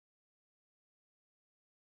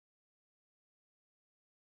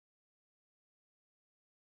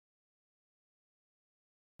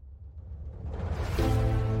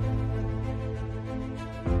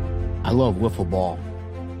I love wiffle ball.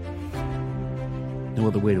 No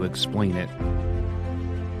other way to explain it.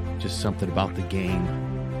 Just something about the game,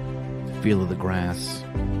 the feel of the grass,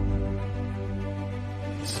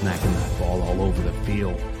 smacking that ball all over the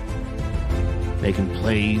field, making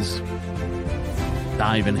plays,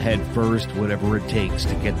 diving head first, whatever it takes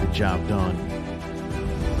to get the job done.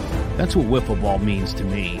 That's what wiffle ball means to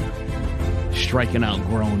me. Striking out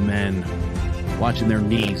grown men, watching their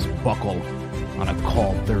knees buckle on a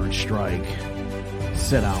called third strike.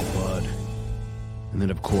 Sit out, bud. And then,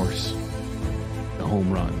 of course, the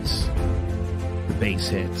home runs, the base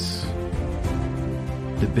hits,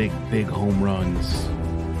 the big home runs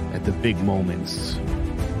at the big moments.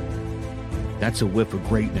 That's a whiff of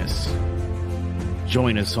greatness.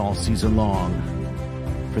 Join us all season long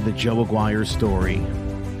for the Joe Aguirre Story,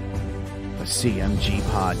 a CMG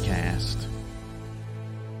podcast.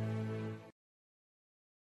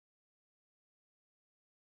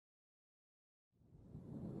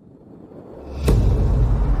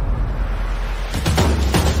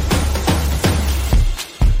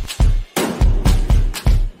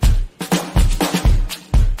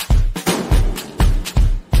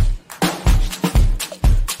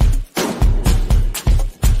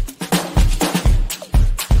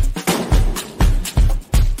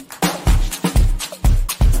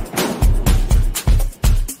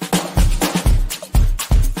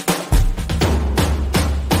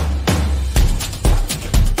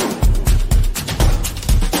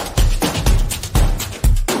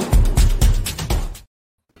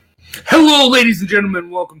 Hello, ladies and gentlemen.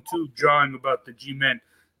 Welcome to Jawing About the G-Men,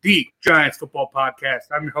 the Giants football podcast.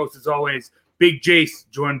 I'm your host, as always, Big Jace,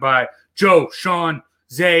 joined by Joe, Sean,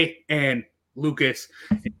 Zay, and Lucas.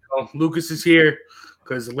 Lucas is here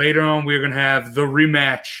because later on we're going to have the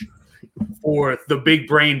rematch for the big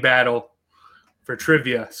brain battle for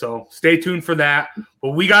trivia. So stay tuned for that.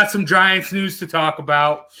 But we got some Giants news to talk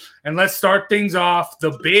about. And let's start things off.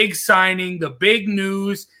 The big signing, the big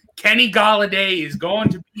news. Kenny Golladay is going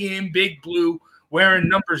to be in Big Blue wearing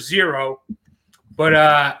number 0.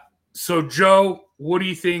 But so Joe, what do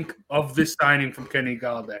you think of this signing from Kenny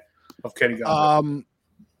Golladay?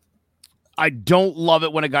 I don't love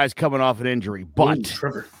it when a guy's coming off an injury, but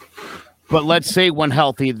let's say when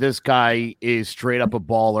healthy, this guy is straight up a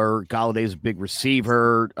baller. Galladay's a big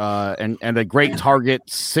receiver and a great target,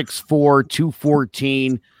 6'4",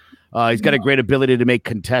 214. He's got a great ability to make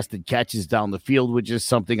contested catches down the field, which is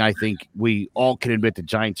something I think we all can admit the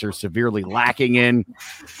Giants are severely lacking in.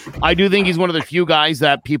 I do think he's one of the few guys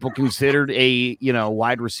that people considered a,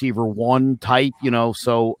 wide receiver 1 type,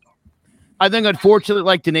 so I think unfortunately,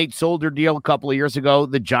 like the Nate Solder deal a couple of years ago,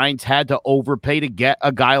 the Giants had to overpay to get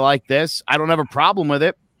a guy like this. I don't have a problem with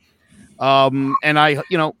it.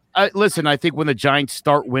 Listen, I think when the Giants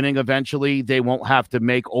start winning eventually, they won't have to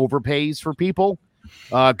make overpays for people.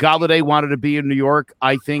 Golladay wanted to be in New York.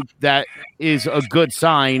 I think that is a good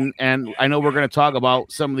sign, and I know we're going to talk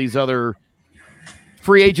about some of these other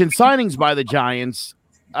free agent signings by the Giants.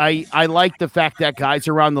 I like the fact that guys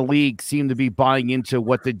around the league seem to be buying into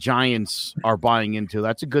what the Giants are buying into.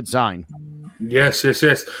 That's a good sign. Yes.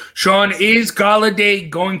 Sean, is Golladay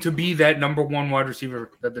going to be that number 1 wide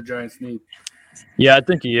receiver that the Giants need? Yeah, I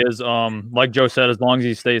think he is. Like Joe said, as long as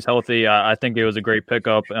he stays healthy, I think it was a great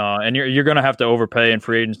pickup. And you're going to have to overpay in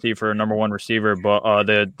free agency for a number 1 receiver, but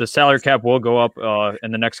the salary cap will go up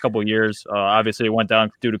in the next couple of years. Obviously, it went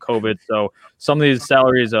down due to COVID, so some of these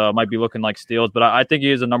salaries might be looking like steals. But I think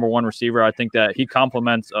he is a number 1 receiver. I think that he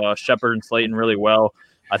complements Shepard and Slayton really well.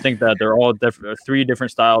 I think that they're all 3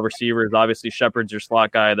 different style receivers. Obviously, Shepard's your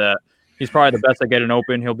slot guy that he's probably the best at getting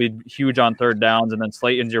open. He'll be huge on third downs. And then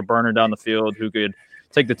Slayton's your burner down the field who could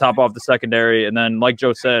take the top off the secondary. And then, like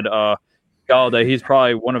Joe said, Golladay, he's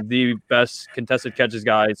probably one of the best contested catches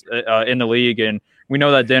guys in the league. And we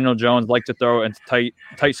know that Daniel Jones likes to throw into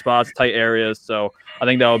tight spots, tight areas. So I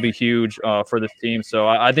think that will be huge for this team. So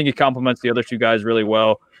I think he complements the other 2 guys really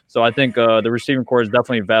well. So I think the receiving core is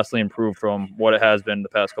definitely vastly improved from what it has been the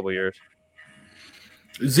past couple of years.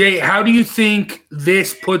 Zay, how do you think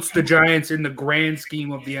this puts the Giants in the grand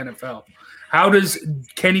scheme of the NFL? How does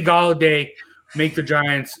Kenny Golladay make the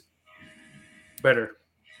Giants better?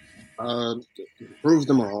 Improves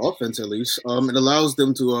them on offense, at least. It allows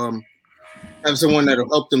them to have someone that will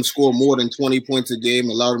help them score more than 20 points a game,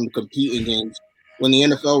 allow them to compete in games. When the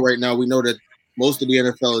NFL right now, we know that most of the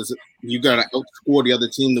NFL is you got to outscore the other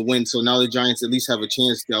team to win. So now the Giants at least have a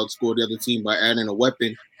chance to outscore the other team by adding a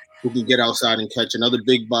weapon who can get outside and catch another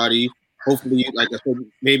big body. Hopefully, like I said,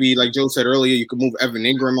 maybe like Joe said earlier, you could move Evan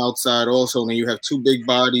Ingram outside also, and then you have 2 big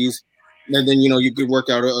bodies. and then you could work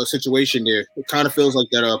out a situation there. It kind of feels like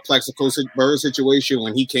that Plaxico Burress situation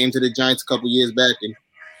when he came to the Giants a couple years back, and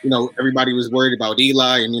everybody was worried about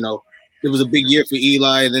Eli, and it was a big year for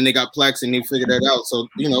Eli, and then they got Plex, and they figured that out. So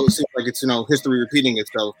it seems like it's history repeating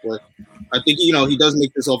itself. But I think he does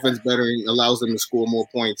make this offense better and allows them to score more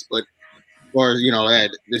points. But as far as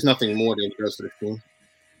there's nothing more than the rest of the team.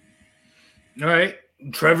 All right.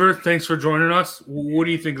 Trevor, thanks for joining us. What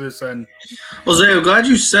do you think of this end? Well, Zay, I'm glad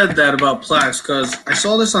you said that about Plax because I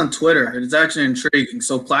saw this on Twitter, and it's actually intriguing.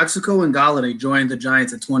 So Plaxico and Galladay joined the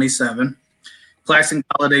Giants at 27. Plax and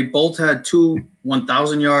Galladay both had 2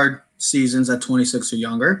 1,000-yard seasons at 26 or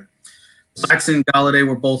younger. Plax and Galladay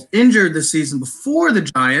were both injured the season before the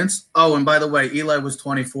Giants. Oh, and by the way, Eli was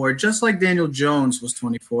 24, just like Daniel Jones was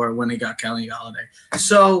 24 when he got Kenny Galladay.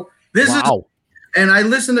 So this is – and I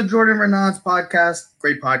listened to Jordan Renaud's podcast.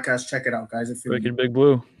 Great podcast. Check it out, guys. If you're Breaking Big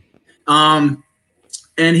Blue. And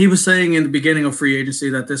he was saying in the beginning of free agency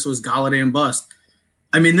that this was Galladay and bust.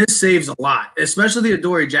 I mean, this saves a lot, especially the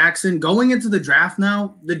Adoree Jackson. Going into the draft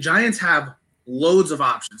now, the Giants have loads of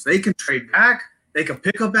options. They can trade back. They can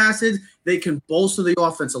pick up assets. They can bolster the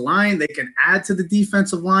offensive line. They can add to the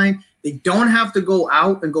defensive line. They don't have to go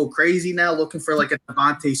out and go crazy now looking for like a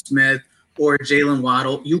Devontae Smith or Jalen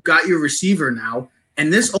Waddle. You got your receiver now,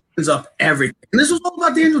 and this opens up everything. And this was all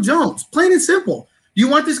about Daniel Jones, plain and simple. You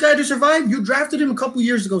want this guy to survive? You drafted him a couple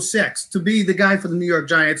years ago, 6, to be the guy for the New York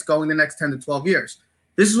Giants going the next 10 to 12 years.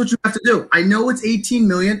 This is what you have to do. I know it's $18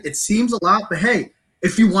 million. It seems a lot, but hey,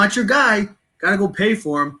 if you want your guy, got to go pay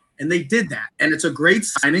for him, and they did that. And it's a great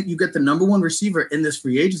signing. You get the number 1 receiver in this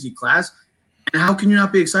free agency class, and how can you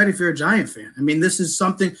not be excited if you're a Giant fan? I mean, this is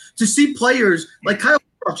something to see players like Kyle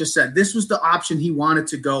just said, this was the option he wanted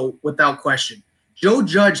to go without question. Joe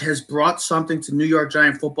Judge has brought something to New York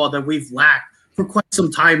Giant football that we've lacked for quite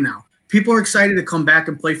some time now. People are excited to come back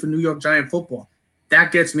and play for New York Giant football.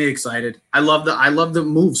 That gets me excited. I love the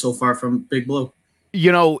move so far from Big Blue.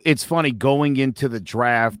 It's funny, going into the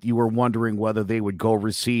draft, you were wondering whether they would go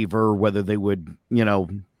receiver, whether they would,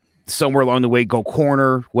 somewhere along the way go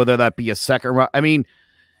corner, whether that be a second round. I mean,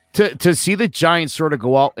 to see the Giants sort of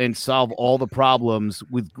go out and solve all the problems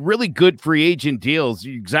with really good free agent deals.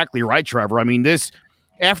 You're exactly right, Trevor. I mean,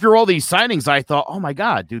 after all these signings, I thought, oh my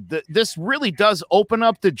God, dude, this really does open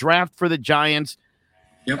up the draft for the Giants.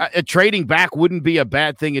 Yep. Trading back wouldn't be a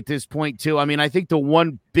bad thing at this point, too. I mean, I think the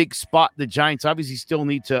one big spot the Giants obviously still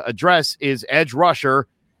need to address is edge rusher.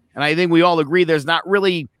 And I think we all agree there's not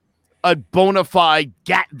really a bona fide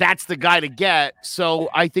that's the guy to get. So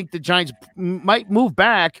I think the Giants might move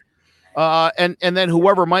back, and then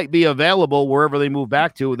whoever might be available wherever they move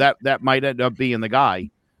back to, that might end up being the guy,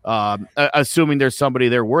 assuming there's somebody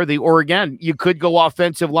there worthy. Or again, you could go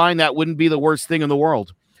offensive line. That wouldn't be the worst thing in the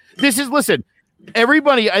world. Listen,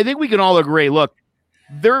 everybody, I think we can all agree. Look,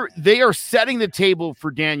 they are setting the table for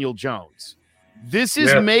Daniel Jones. This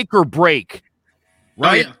is make or break,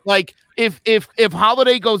 right? Oh, yeah. Like if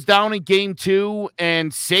Holiday goes down in game 2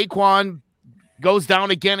 and Saquon goes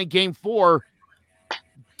down again in game 4,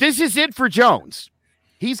 this is it for Jones.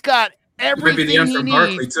 He's got everything he needs.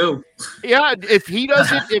 Barkley too. Yeah, if he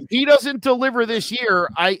doesn't deliver this year,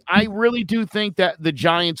 I really do think that the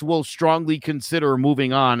Giants will strongly consider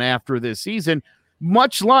moving on after this season.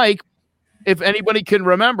 Much like, if anybody can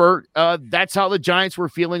remember, that's how the Giants were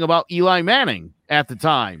feeling about Eli Manning at the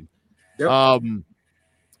time. Yep.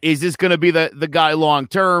 Is this going to be the guy long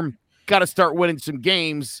term? Got to start winning some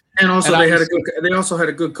games. And also, they also had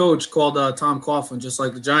a good coach called Tom Coughlin, just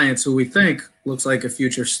like the Giants, who we think looks like a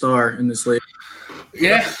future star in this league.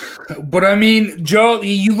 Yeah, but I mean, Joe,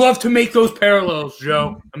 you love to make those parallels,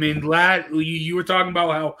 Joe. I mean, you were talking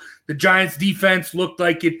about how the Giants' defense looked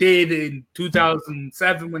like it did in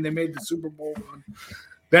 2007 when they made the Super Bowl run.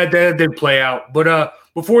 That did play out. But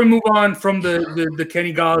before we move on from the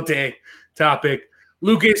Kenny Galladay topic,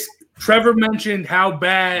 Lucas, Trevor mentioned how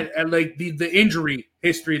bad, like the injury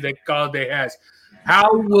history that Galladay has.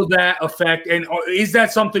 How will that affect? And is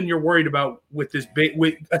that something you're worried about with this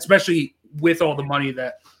especially with all the money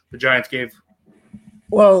that the Giants gave?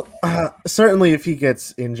 Well, certainly if he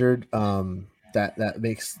gets injured, that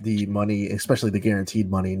makes the money, especially the guaranteed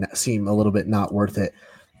money, seem a little bit not worth it.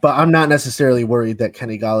 But I'm not necessarily worried that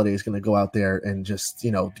Kenny Galladay is going to go out there and just,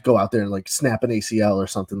 go out there and like snap an ACL or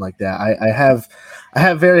something like that. I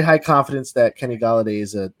have very high confidence that Kenny Galladay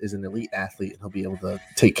is an elite athlete and he'll be able to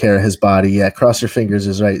take care of his body. Yeah, cross your fingers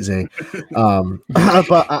is right, Zay.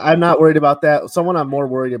 But I'm not worried about that. Someone I'm more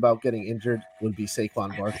worried about getting injured would be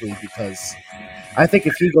Saquon Barkley, because I think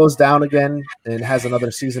if he goes down again and has another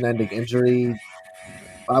season-ending injury,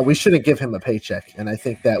 we shouldn't give him a paycheck. And I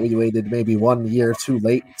think that we waited maybe 1 year too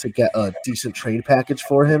late to get a decent trade package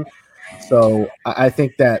for him. So I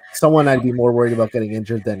think that someone I'd be more worried about getting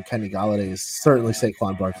injured than Kenny Golladay is certainly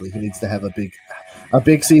Saquon Barkley. He needs to have a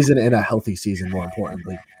big season and a healthy season, more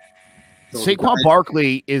importantly. Saquon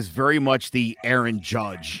Barkley is very much the Aaron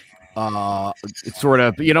Judge. It's sort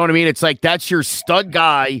of, you know what I mean? It's like that's your stud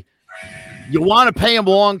guy. You want to pay him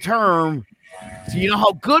long term, so you know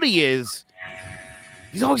how good he is.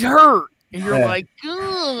 He's always hurt. And you're like,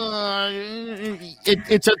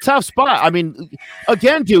 it's a tough spot. I mean,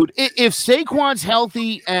 again, dude, if Saquon's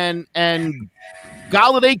healthy and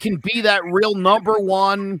Golladay can be that real number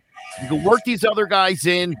one, you can work these other guys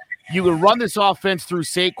in. You can run this offense through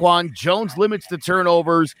Saquon. Jones limits the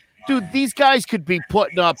turnovers. Dude, these guys could be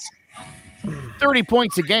putting up 30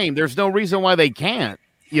 points a game. There's no reason why they can't.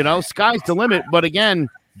 You know, sky's the limit. But again,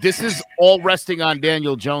 this is all resting on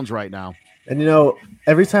Daniel Jones right now. And, you know,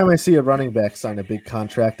 every time I see a running back sign a big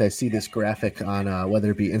contract, I see this graphic on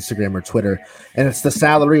whether it be Instagram or Twitter, and it's the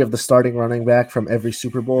salary of the starting running back from every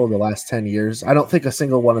Super Bowl in the last 10 years. I don't think a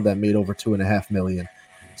single one of them made over $2.5 million.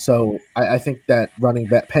 So I think that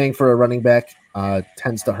paying for a running back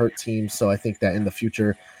tends to hurt teams. So I think that in the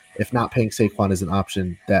future, if not paying Saquon is an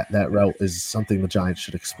option, that route is something the Giants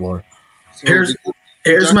should explore. So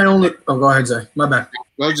here's my only – oh, go ahead, Zay. My bad.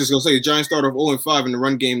 I was just going to say, the Giants start off 0-5 and the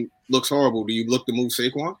run game looks horrible. Do you look to move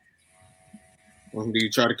Saquon? Or do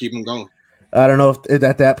you try to keep him going? I don't know if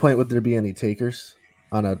at that point would there be any takers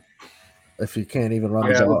on if you can't even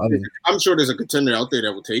run the ball. I mean, I'm sure there's a contender out there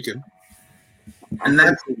that will take him. And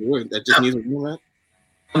that just needs to do that.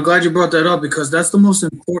 I'm glad you brought that up because that's the most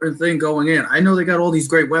important thing going in. I know they got all these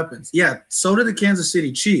great weapons. Yeah, so did the Kansas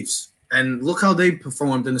City Chiefs. And look how they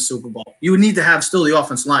performed in the Super Bowl. You would need to have still the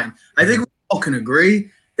offensive line. I think we all can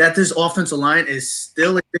agree that this offensive line is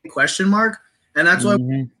still a big question mark. And that's why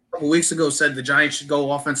a couple weeks ago said the Giants should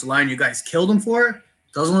go offensive line. You guys killed them for it.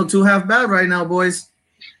 Doesn't look too half bad right now, boys.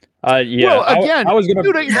 Yeah. Well, again, I was gonna.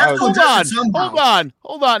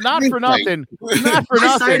 Hold on. Not for nothing. Not for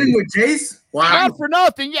nothing. Siding with Jace? Wow. Not for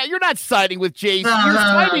nothing. Yeah, you're not siding with Jace. You're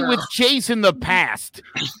siding with Jace in the past.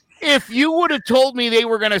 If you would have told me they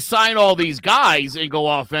were going to sign all these guys and go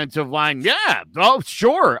offensive line,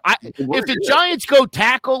 sure. If the Giants go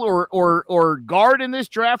tackle or guard in this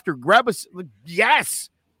draft or grab us,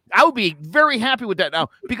 yes, I would be very happy with that now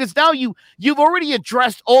because now you've already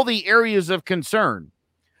addressed all the areas of concern.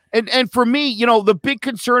 And for me, you know, the big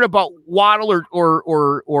concern about Waddle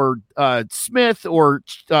or Smith or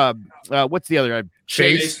what's the other guy?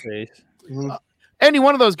 Chase. Mm-hmm. Any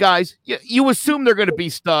one of those guys, you assume they're going to be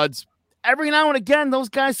studs. Every now and again,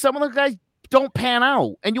 some of the guys don't pan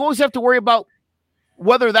out. And you always have to worry about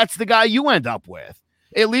whether that's the guy you end up with.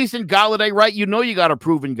 At least in Golladay, right, you know you got a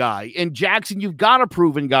proven guy. In Jackson, you've got a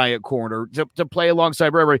proven guy at corner to play alongside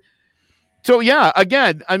everybody. So, yeah,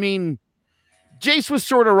 again, I mean, Jace was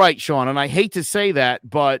sort of right, Sean, and I hate to say that,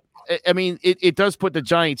 but, I mean, it does put the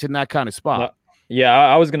Giants in that kind of spot. Yeah,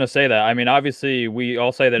 I was going to say that. I mean, obviously, we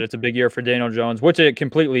all say that it's a big year for Daniel Jones, which it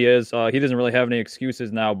completely is. He doesn't really have any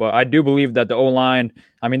excuses now, but I do believe that the O-line,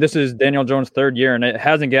 I mean, this is Daniel Jones' third year, and it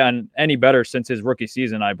hasn't gotten any better since his rookie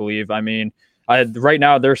season, I believe. I mean, right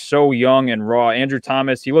now, they're so young and raw. Andrew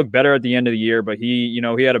Thomas, he looked better at the end of the year, but he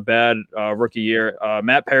had a bad rookie year.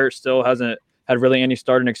 Matt Parrott still hasn't had really any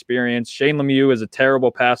starting experience. Shane Lemieux is a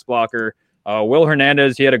terrible pass blocker. Will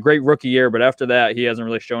Hernandez, he had a great rookie year, but after that, he hasn't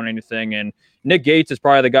really shown anything. And Nick Gates is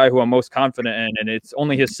probably the guy who I'm most confident in, and it's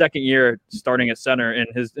only his second year starting at center in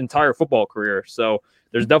his entire football career. So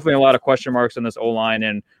there's definitely a lot of question marks in this O-line.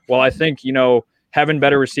 And while I think, you know, having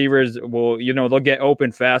better receivers will, you know, they'll get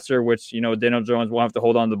open faster, which, you know, Daniel Jones won't have to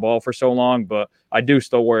hold on to the ball for so long. But I do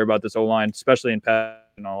still worry about this O-line, especially in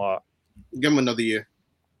passing a lot. Give him another year.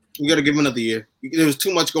 We got to give him another year. There was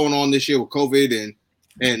too much going on this year with COVID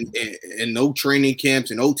and no training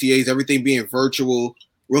camps and OTAs, everything being virtual.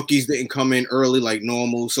 Rookies didn't come in early like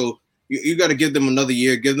normal. So you got to give them another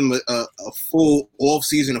year, give them a full off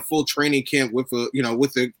season, a full training camp with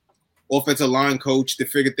the offensive line coach to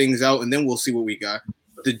figure things out. And then we'll see what we got.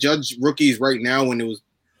 But to judge rookies right now, when it was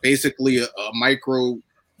basically a micro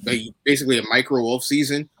off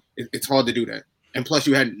season, it's hard to do that. And plus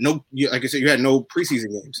you had no preseason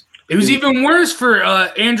games. It was even worse for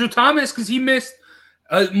Andrew Thomas because he missed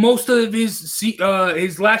most of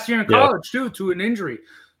his last year in college too to an injury.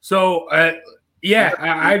 So I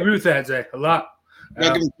agree with that, Zay, a lot.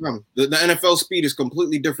 The NFL speed is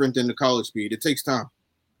completely different than the college speed. It takes time.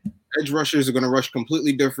 Edge rushers are going to rush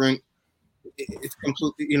completely different. It's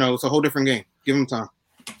completely, it's a whole different game. Give them time.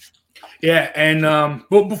 Yeah, and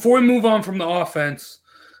but before we move on from the offense,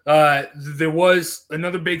 there was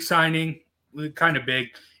another big signing, kind of big,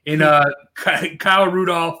 in Kyle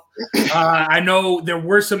Rudolph. I know there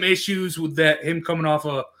were some issues with him coming off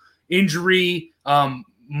a injury.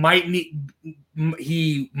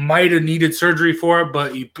 He might have needed surgery for it,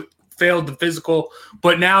 but he failed the physical.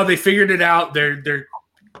 But now they figured it out. They're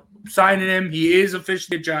signing him. He is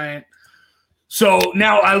officially a Giant. So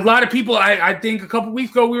now a lot of people, I think a couple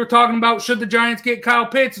weeks ago we were talking about should the Giants get Kyle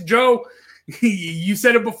Pitts. Joe, you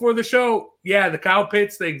said it before the show. Yeah, the Kyle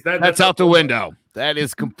Pitts things. That's out the window. That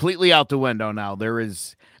is completely out the window now. There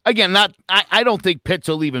is, again, I don't think Pitts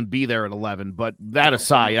will even be there at 11, but that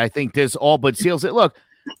aside, I think this all but seals it. Look,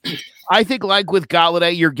 I think like with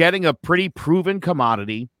Golladay, you're getting a pretty proven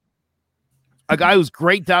commodity, a guy who's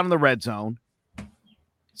great down in the red zone,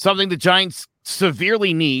 something the Giants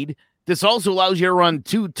severely need. This also allows you to run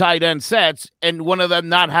 2 tight end sets, and one of them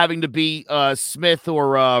not having to be Smith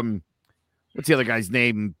or what's the other guy's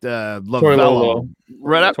name? Lavello.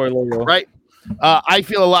 Right. I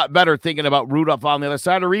feel a lot better thinking about Rudolph on the other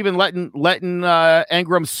side, or even letting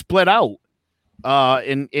Engram split out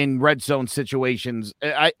in red zone situations.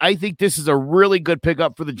 I think this is a really good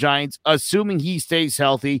pickup for the Giants, assuming he stays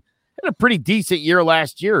healthy. Had a pretty decent year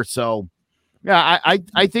last year, so yeah,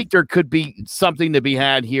 I think there could be something to be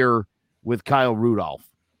had here with Kyle Rudolph.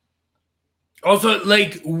 Also,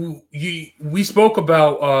 like we spoke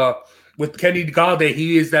about with Kenny Golladay,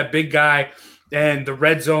 he is that big guy, and the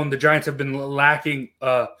red zone, the Giants have been lacking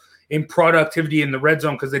in productivity in the red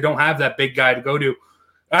zone because they don't have that big guy to go to.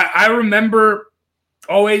 I remember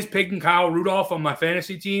always picking Kyle Rudolph on my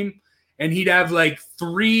fantasy team, and he'd have like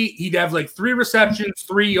three receptions,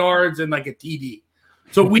 3 yards, and like a TD.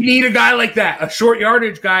 So we need a guy like that, a short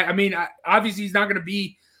yardage guy. I mean, obviously he's not going to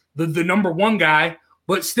be the number one guy,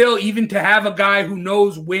 but still, even to have a guy who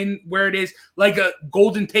knows where it is, like a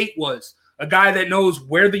Golden Tate was, a guy that knows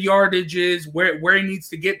where the yardage is, where he needs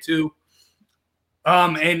to get to,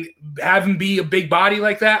 and have him be a big body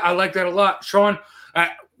like that. I like that a lot. Sean,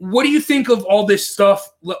 what do you think of all this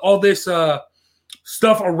stuff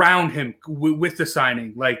around him with the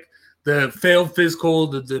signing, like the failed physical,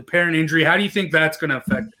 the apparent injury? How do you think that's going to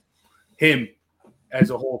affect him as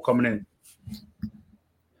a whole coming in?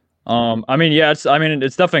 It's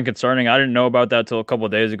definitely concerning. I didn't know about that till a couple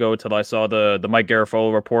of days ago, till I saw the Mike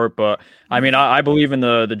Garafolo report. But I believe in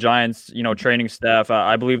the Giants, training staff.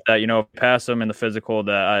 I believe that, past them in the physical,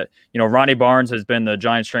 that Ronnie Barnes has been the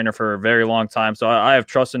Giants trainer for a very long time. So I have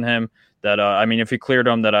trust in him that, if he cleared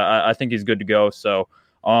him, that I think he's good to go. So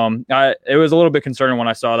it was a little bit concerning when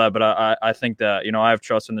I saw that, but I think that, I have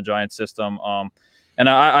trust in the Giants system. And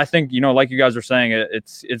I think, like you guys were saying,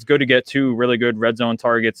 it's good to get 2 really good red zone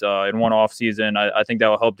targets in one off season. I think that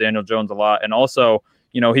will help Daniel Jones a lot. And also,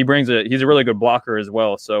 he's a really good blocker as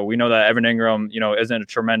well. So we know that Evan Ingram, isn't a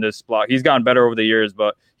tremendous block. He's gotten better over the years,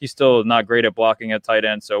 but he's still not great at blocking at tight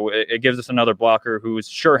end. So it gives us another blocker who's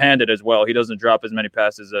sure-handed as well. He doesn't drop as many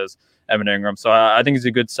passes as Evan Ingram. So I think he's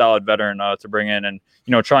a good, solid veteran to bring in and,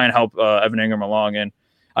 try and help Evan Ingram along. And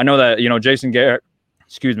I know that, Jason Garrett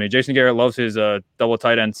loves his double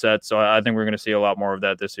tight end set, so I think we're going to see a lot more of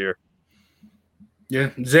that this year. Yeah.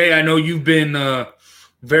 Zay, I know you've been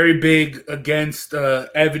very big against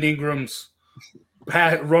Evan Ingram's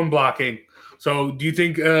run blocking. So do you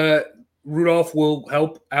think Rudolph will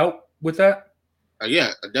help out with that?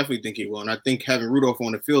 Yeah, I definitely think he will. And I think having Rudolph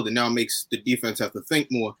on the field, it now makes the defense have to think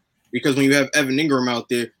more. Because when you have Evan Ingram out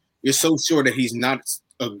there, you're so sure that he's not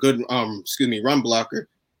a good run blocker,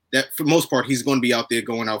 that for the most part, he's going to be out there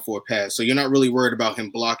going out for a pass. So you're not really worried about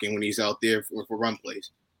him blocking when he's out there for run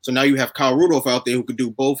plays. So now you have Kyle Rudolph out there who could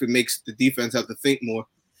do both. It makes the defense have to think more.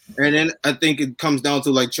 And then I think it comes down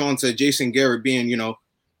to, like Sean said, Jason Garrett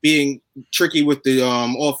being tricky with the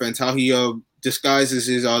offense, how he disguises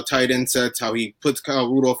his tight end sets, how he puts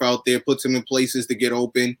Kyle Rudolph out there, puts him in places to get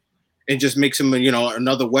open, and just makes him,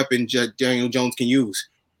 another weapon Daniel Jones can use.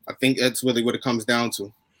 I think that's really what it comes down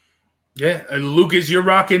to. Yeah, Lucas, you're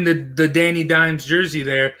rocking the Danny Dimes jersey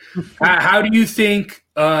there. How do you think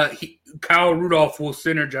Kyle Rudolph will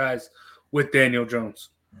synergize with Daniel Jones?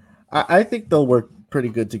 I think they'll work pretty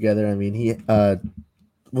good together. I mean, he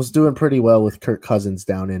was doing pretty well with Kirk Cousins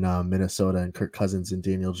down in Minnesota, and Kirk Cousins and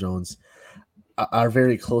Daniel Jones are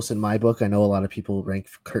very close in my book. I know a lot of people rank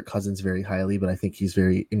Kirk Cousins very highly, but I think he's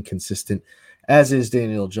very inconsistent, as is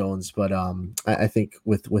Daniel Jones. But I think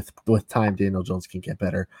with time, Daniel Jones can get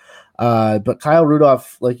better. But Kyle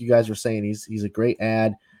Rudolph, like you guys were saying, he's a great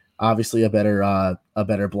ad. Obviously, a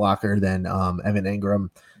better blocker than Evan Ingram.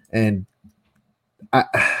 And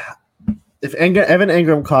if Evan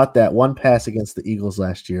Ingram caught that one pass against the Eagles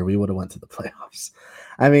last year, we would have went to the playoffs.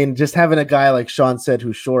 I mean, just having a guy like Sean said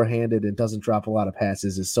who's sure-handed and doesn't drop a lot of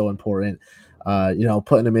passes is so important.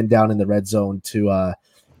 Putting him down in the red zone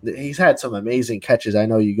he's had some amazing catches. I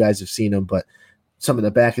know you guys have seen him, but some of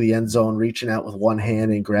the back of the end zone, reaching out with one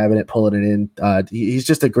hand and grabbing it, pulling it in. He's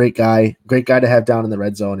just a great guy to have down in the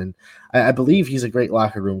red zone. And I believe he's a great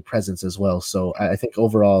locker room presence as well. So I think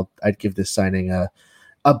overall I'd give this signing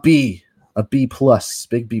a B plus,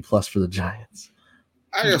 big B plus for the Giants.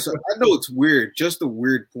 I know it's weird, just a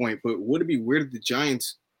weird point, but would it be weird if the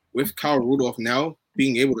Giants, with Kyle Rudolph now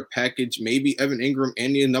being able to package maybe Evan Ingram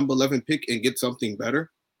and the number 11 pick and get something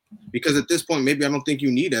better? Because at this point, maybe I don't think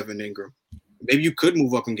you need Evan Ingram. Maybe you could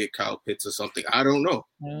move up and get Kyle Pitts or something. I don't know.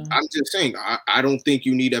 Yeah. I'm just saying, I don't think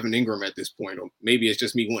you need Evan Ingram at this point. Or maybe it's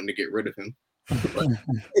just me wanting to get rid of him. But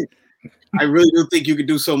I really do think you could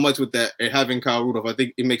do so much with that and having Kyle Rudolph. I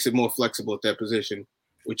think it makes it more flexible at that position,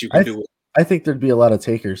 which you can do. I think there'd be a lot of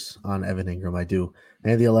takers on Evan Ingram. I do.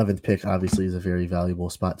 And the 11th pick obviously is a very valuable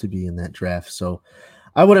spot to be in that draft. So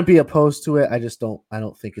I wouldn't be opposed to it. I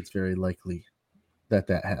don't think it's very likely that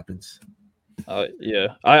happens. Yeah,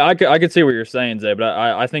 I could see what you're saying, Zay, but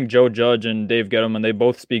I think Joe Judge and Dave Gettleman, they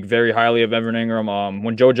both speak very highly of Evan Ingram.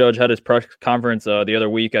 When Joe Judge had his press conference the other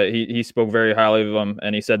week, he spoke very highly of him,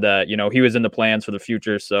 and he said that he was in the plans for the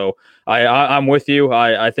future. So I'm with you.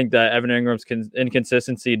 I think that Evan Ingram's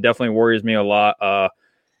inconsistency definitely worries me a lot.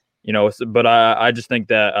 But I just think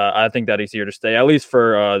that I think that he's here to stay, at least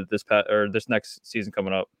for this next season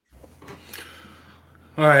coming up.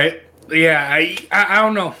 All right. Yeah, I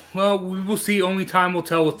don't know. Well, we will see. Only time will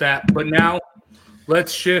tell with that. But now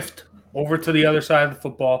let's shift over to the other side of the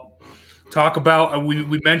football. Talk about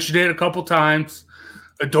we mentioned it a couple times.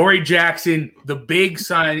 Adoree Jackson, the big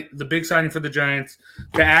signing for the Giants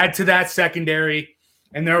to add to that secondary.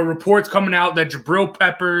 And there are reports coming out that Jabril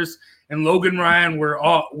Peppers and Logan Ryan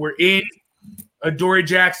were in Adoree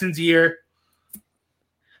Jackson's ear.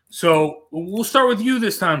 So we'll start with you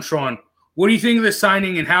this time, Sean. What do you think of this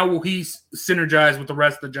signing, and how will he synergize with the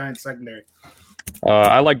rest of the Giants secondary?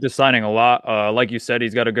 I like this signing a lot. Like you said,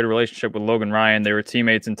 he's got a good relationship with Logan Ryan. They were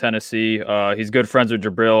teammates in Tennessee. He's good friends with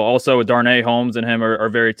Jabril. Also, Darnay Holmes and him are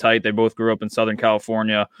very tight. They both grew up in Southern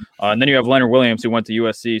California. And then you have Leonard Williams, who went to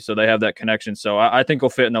USC, so they have that connection. So I think he'll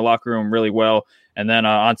fit in the locker room really well. And then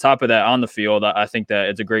on top of that, on the field, I think that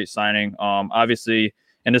it's a great signing. Obviously,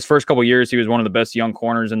 in his first couple of years, he was one of the best young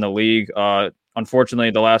corners in the league. Unfortunately,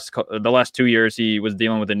 the last 2 years he was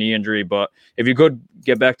dealing with a knee injury. But if you could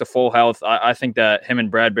get back to full health, I think that him and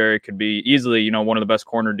Bradbury could be easily, one of the best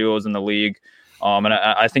corner duos in the league. And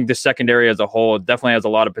I think the secondary as a whole definitely has a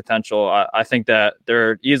lot of potential. I think that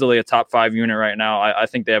they're easily a top 5 unit right now. I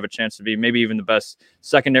think they have a chance to be maybe even the best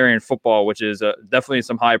secondary in football, which is definitely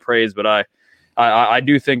some high praise. But I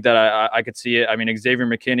do think that I could see it. I mean, Xavier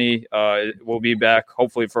McKinney will be back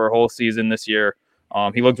hopefully for a whole season this year.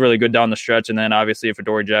 He looked really good down the stretch, and then obviously if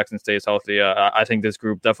Adoree Jackson stays healthy, I think this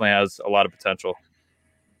group definitely has a lot of potential.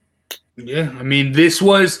 Yeah, I mean, this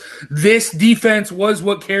defense was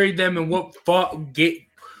what carried them and what brought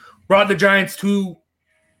the Giants to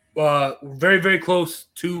very, very close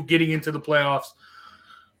to getting into the playoffs.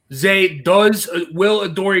 Zay, will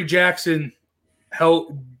Adoree Jackson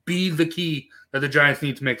help be the key that the Giants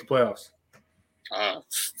need to make the playoffs? I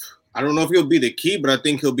don't know if he'll be the key, but I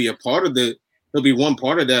think he'll be a part of he'll be one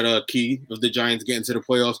part of that key of the Giants getting to the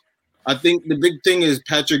playoffs. I think the big thing is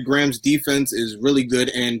Patrick Graham's defense is really good,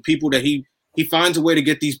 and people that he finds a way to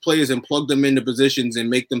get these players and plug them into positions and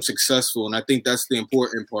make them successful. And I think that's the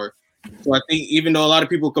important part. So I think even though a lot of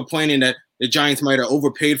people complaining that the Giants might have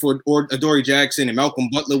overpaid for Adoree Jackson and Malcolm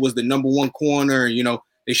Butler was the number 1 corner,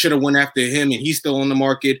 they should have went after him and he's still on the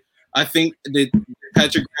market. I think that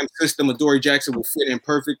Patrick Graham's system, Adoree Jackson will fit in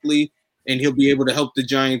perfectly, and he'll be able to help the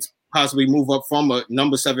Giants possibly move up from a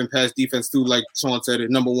number 7 pass defense to, like Sean said, a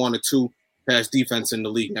number 1 or 2 pass defense in the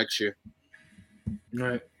league next year. All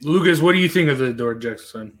right. Lucas, what do you think of the Adoree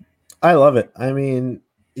Jackson? I love it. I mean,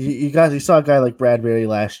 you saw a guy like Bradbury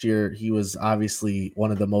last year. He was obviously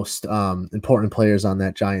one of the most important players on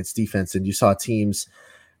that Giants defense, and you saw teams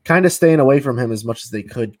kind of staying away from him as much as they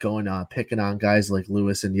could, going picking on guys like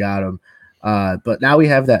Lewis and Yadam. But now we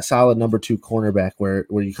have that solid number 2 cornerback where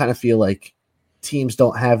you kind of feel like teams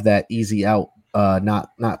don't have that easy out, not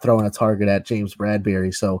throwing a target at James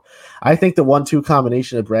Bradbury. So I think the 1-2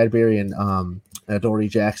 combination of Bradbury and Adoree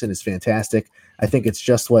Jackson is fantastic. I think it's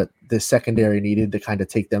just what the secondary needed to kind of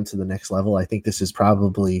take them to the next level. I think this is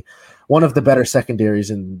probably one of the better secondaries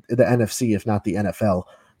in the NFC, if not the NFL.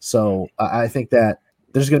 So I think that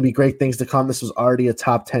there's going to be great things to come. This was already a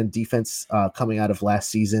top 10 defense coming out of last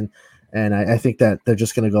season. And I think that they're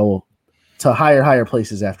just going to go to higher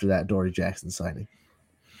places after that Adoree Jackson signing.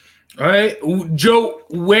 All right, Joe,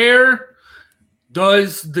 where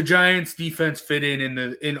does the Giants defense fit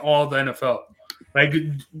in all the NFL? Like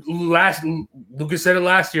Lucas said it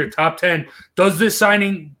last year, top 10. Does this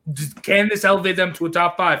signing, can this elevate them to a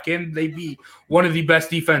top 5? Can they be one of the best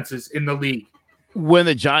defenses in the league? When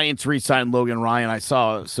the Giants re-signed Logan Ryan, I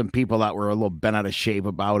saw some people that were a little bent out of shape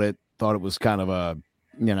about it. Thought it was kind of a,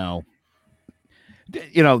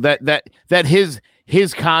 that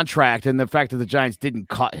his contract and the fact that the Giants didn't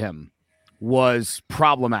cut him was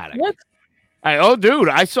problematic. What? Dude,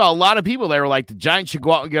 I saw a lot of people that were like, the Giants should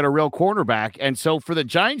go out and get a real cornerback. And so for the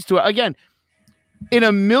Giants to, again, in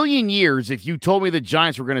a million years, if you told me the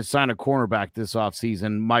Giants were going to sign a cornerback this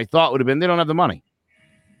offseason, my thought would have been they don't have the money.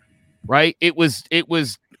 Right? It was,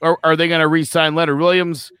 are they going to re-sign Leonard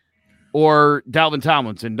Williams or Dalvin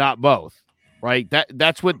Tomlinson? Not both. Right?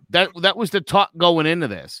 That was the talk going into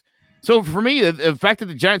this. So for me, the fact that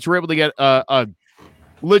the Giants were able to get a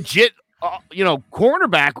legit,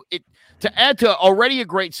 cornerback, to add to already a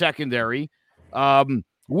great secondary,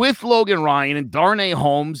 with Logan Ryan and Darnay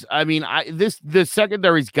Holmes. I mean, the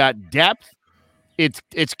secondary's got depth.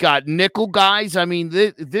 It's got nickel guys. I mean,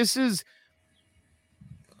 this is.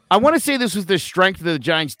 I want to say this was the strength of the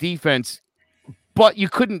Giants' defense, but you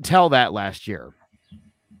couldn't tell that last year.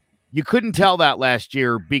 You couldn't tell that last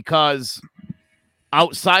year because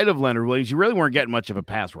outside of Leonard Williams, you really weren't getting much of a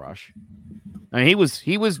pass rush. I mean,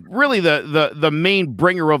 he was really the main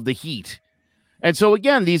bringer of the heat. And so,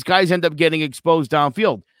 again, these guys end up getting exposed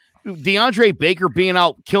downfield. DeAndre Baker being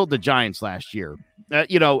out killed the Giants last year.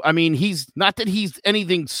 He's not that he's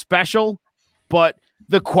anything special, but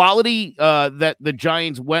the quality that the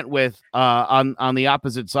Giants went with on the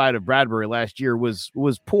opposite side of Bradbury last year was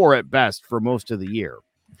poor at best for most of the year.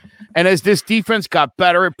 And as this defense got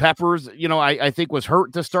better, Peppers, I think was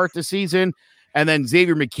hurt to start the season. And then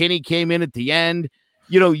Xavier McKinney came in at the end.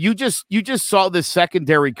 You just saw this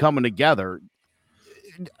secondary coming together.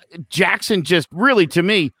 Jackson just really, to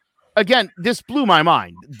me, again, this blew my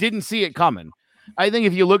mind. Didn't see it coming. I think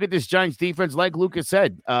if you look at this Giants defense, like Lucas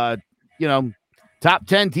said, top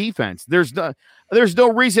 10 defense. There's no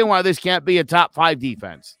reason why this can't be a top 5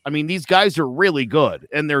 defense. I mean, these guys are really good,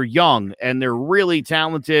 and they're young, and they're really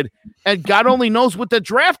talented, and God only knows what the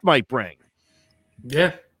draft might bring.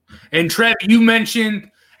 Yeah. And Trev, you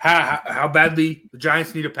mentioned how badly the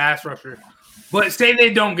Giants need a pass rusher. But say they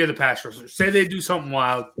don't get a pass rusher. Say they do something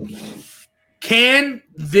wild. Can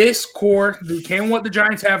this core, can what the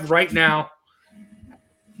Giants have right now,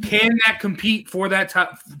 can that compete for that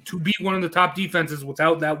top to be one of the top defenses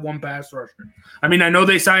without that one pass rusher? I mean, I know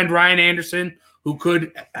they signed Ryan Anderson, who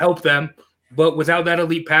could help them, but without that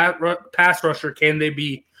elite pass rusher, can they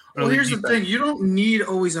be? Well, here's the thing. You don't need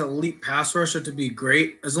always an elite pass rusher to be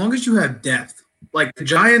great as long as you have depth. Like the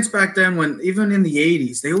Giants back then, even in the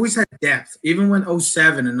 80s, they always had depth. Even when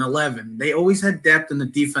 07 and 11, they always had depth in the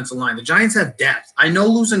defensive line. The Giants have depth. I know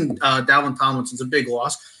losing Dalvin Tomlinson's a big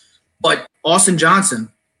loss, but Austin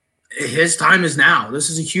Johnson, his time is now. This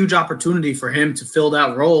is a huge opportunity for him to fill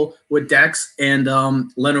that role with Dex and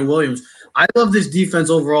Leonard Williams. I love this defense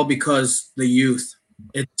overall because the youth.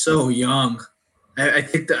 It's so young. I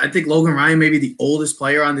think Logan Ryan may be the oldest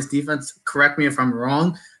player on this defense. Correct me if I'm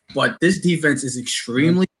wrong, but this defense is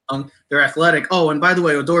extremely young. They're athletic. Oh, and by the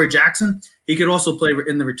way, Adoree Jackson, he could also play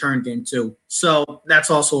in the return game too. So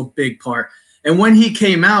that's also a big part. And when he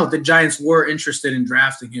came out, the Giants were interested in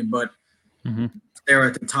drafting him, but there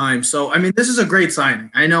at the time. So, I mean, this is a great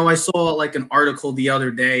signing. I know I saw like an article the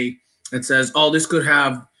other day that says, oh, this could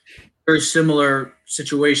have very similar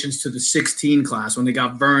situations to the 16 class when they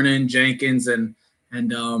got Vernon, Jenkins, and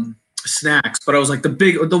Snacks. But I was like,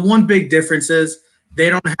 the one big difference is they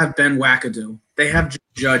don't have Ben McAdoo. They have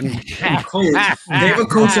Judge. They have a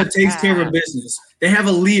coach that takes care of business. They have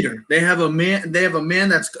a leader. They have a man. They have a man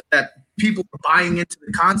that people are buying into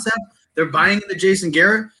the concept. They're buying into Jason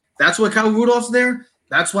Garrett. That's why Kyle Rudolph's there.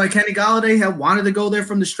 That's why Kenny Golladay wanted to go there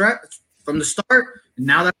from the start. And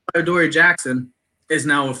now that Adoree Jackson is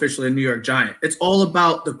now officially a New York Giant. It's all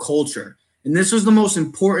about the culture. And this was the most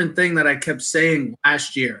important thing that I kept saying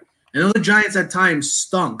last year. I know the Giants at times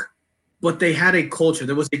stunk, but they had a culture.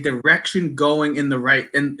 There was a direction going in the right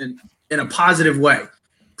in a positive way.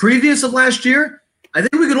 Previous of last year, I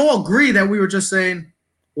think we could all agree that we were just saying,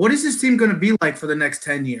 what is this team going to be like for the next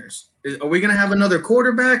 10 years? Are we going to have another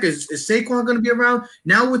quarterback? Is Saquon going to be around?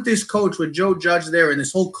 Now with this coach, with Joe Judge there and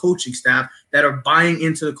this whole coaching staff that are buying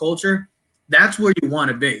into the culture, that's where you want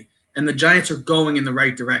to be. And the Giants are going in the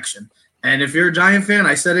right direction. And if you're a Giant fan,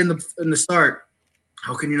 I said in the start,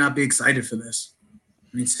 how can you not be excited for this?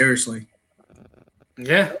 I mean, seriously.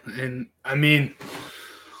 Yeah, and I mean,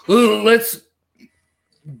 let's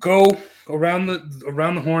go around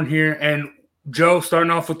the horn here, and Joe,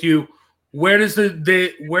 starting off with you, where does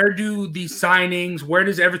where do the signings, where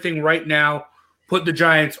does everything right now put the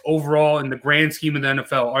Giants overall in the grand scheme of the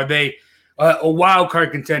NFL? Are they a wild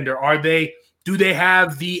card contender? Do they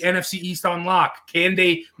have the NFC East on lock? Can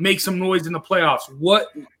they make some noise in the playoffs? What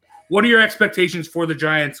are your expectations for the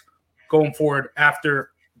Giants going forward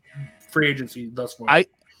after free agency thus far?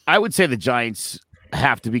 I would say the Giants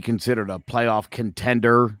have to be considered a playoff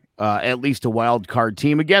contender, at least a wild card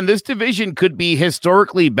team. Again, this division could be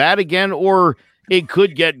historically bad again, or it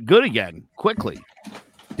could get good again quickly.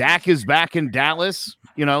 Dak is back in Dallas.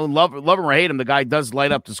 You know, love him or hate him, the guy does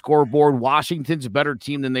light up the scoreboard. Washington's a better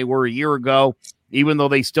team than they were a year ago, even though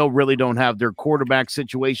they still really don't have their quarterback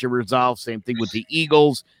situation resolved. Same thing with the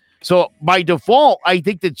Eagles. So by default, I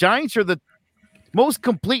think the Giants are the most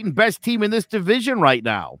complete and best team in this division right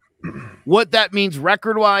now. What that means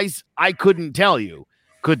record-wise, I couldn't tell you.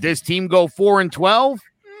 Could this team go 4-12?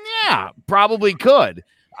 Yeah, probably could.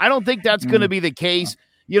 I don't think that's going to be the case.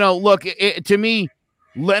 You know, look, to me,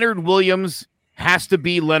 Leonard Williams has to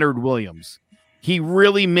be Leonard Williams. He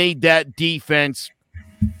really made that defense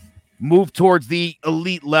move towards the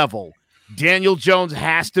elite level. Daniel Jones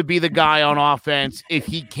has to be the guy on offense. If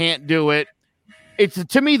he can't do it,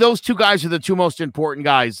 to me, those two guys are the two most important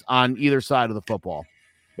guys on either side of the football.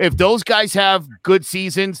 If those guys have good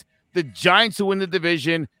seasons, the Giants will win the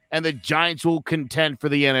division and the Giants will contend for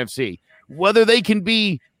the NFC. Whether they can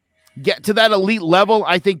get to that elite level,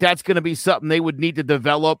 I think that's going to be something they would need to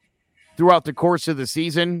develop throughout the course of the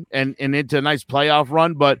season and into a nice playoff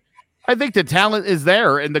run. But I think the talent is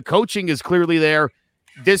there and the coaching is clearly there.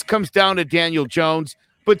 This comes down to Daniel Jones.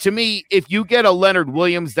 But to me, if you get a Leonard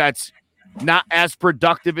Williams that's not as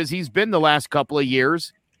productive as he's been the last couple of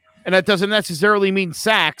years, and that doesn't necessarily mean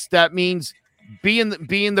sacks, that means being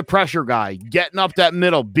the pressure guy, getting up that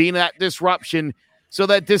middle, being that disruption, so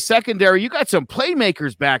that this secondary, you got some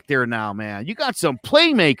playmakers back there now, man. You got some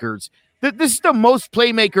playmakers. This is the most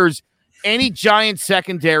playmakers any Giants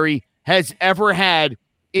secondary has ever had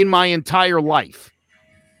in my entire life.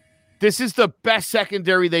 This is the best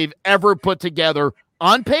secondary they've ever put together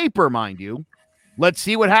on paper, mind you. Let's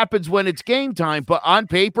see what happens when it's game time. But on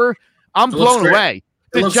paper, I'm blown away.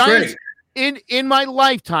 The Giants, in my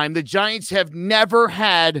lifetime, the Giants have never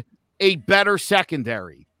had a better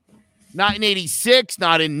secondary. Not in 86,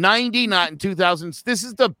 not in 90, not in 2000. This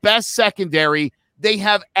is the best secondary they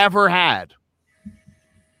have ever had.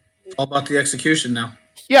 All about the execution now.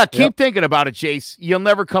 Yeah, keep thinking about it, Chase. You'll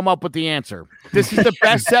never come up with the answer. This is the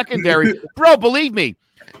best secondary. Bro, believe me.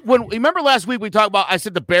 Remember last week we talked about, I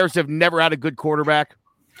said the Bears have never had a good quarterback.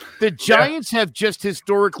 The Giants have just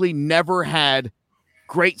historically never had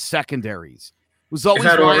great secondaries. It was always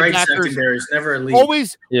linebackers, never elite.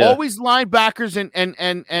 Always linebackers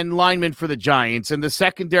and linemen for the Giants. And the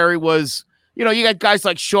secondary was, you know, you got guys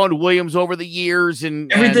like Sean Williams over the years,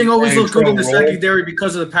 and everything always looked good in the secondary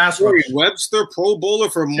because of the pass rush. Webster, Pro Bowler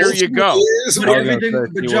for there you go. Years.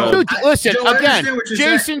 Dude, listen, again,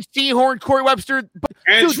 Jason Sehorn, Corey Webster.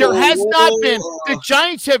 Dude, there has not been. The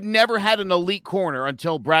Giants have never had an elite corner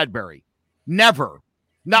until Bradbury. Never.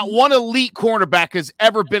 Not one elite cornerback has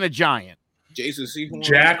ever been a Giant. Jason Sehorn.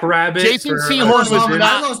 Jackrabbit. Jason Sehorn was not.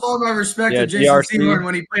 I lost all my respect to Jason Sehorn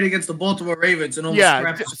when he played against the Baltimore Ravens and almost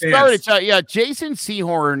scrapped his pants. Jason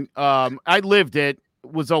Sehorn, I lived it,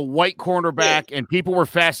 was a white cornerback, and people were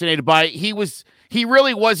fascinated by it. He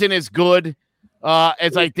really wasn't as good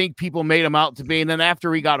as I think people made him out to be. And then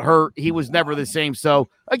after he got hurt, he was never the same. So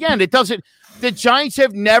again, the Giants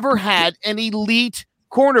have never had an elite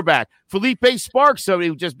cornerback. Felipe Sparks,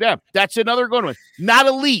 that's another good one. Not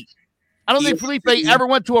elite. I don't think Felipe ever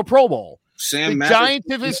went to a Pro Bowl. The Giants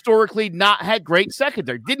have historically not had great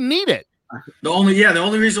secondary. Didn't need it. The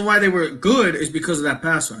only reason why they were good is because of that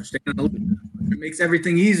pass rush. It makes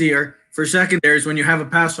everything easier for secondaries when you have a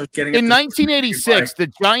pass rush getting. In 1986, the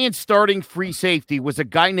Giants starting free safety was a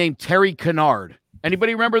guy named Terry Kennard.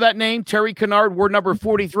 Anybody remember that name? Terry Kennard, wore number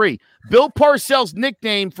 43. Bill Parcells'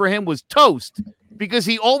 nickname for him was Toast because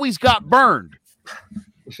he always got burned.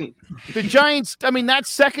 The Giants, that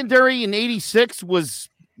secondary in 86 was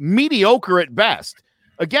mediocre at best.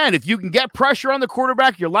 Again, if you can get pressure on the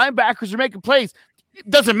quarterback, your linebackers are making plays. It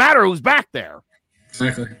doesn't matter who's back there.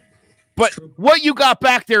 Exactly. But what you got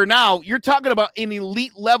back there now, you're talking about an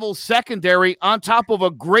elite level secondary on top of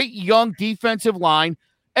a great young defensive line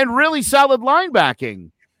and really solid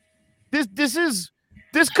linebacking.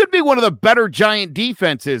 This could be one of the better Giant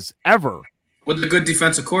defenses ever. With a good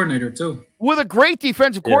defensive coordinator, too. With a great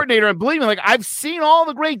defensive coordinator. And believe me, I've seen all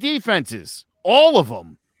the great defenses. All of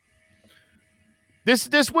them.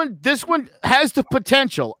 This one has the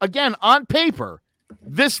potential. Again, on paper,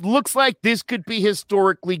 this looks like this could be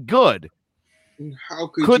historically good. How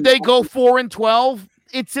could they go 4-12?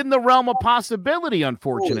 It's in the realm of possibility,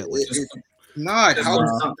 unfortunately. Not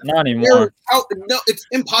anymore. No, it's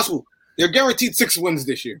impossible. They're guaranteed 6 wins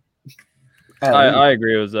this year. I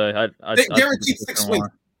agree with that. They guaranteed 6 wins.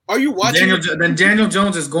 Are you watching? Then Daniel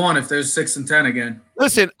Jones is gone if there's 6-10 again.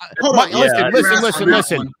 Listen, listen. Hold on,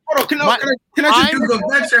 can I just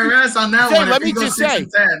bet your ass on that one? Let me just say,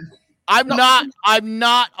 I'm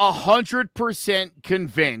not 100%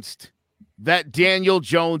 convinced that Daniel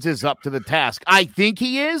Jones is up to the task. I think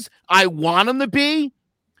he is. I want him to be,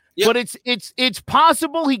 but it's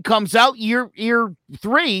possible he comes out year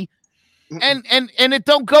 3, and it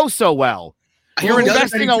don't go so well. You're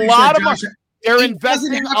investing a lot of money. They're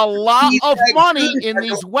investing a lot of money in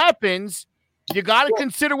these weapons. You got to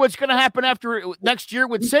consider what's going to happen after next year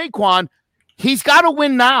with Saquon. He's got to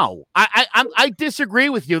win now. I disagree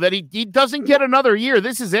with you that he doesn't get another year.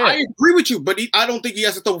 This is it. I agree with you, but I don't think he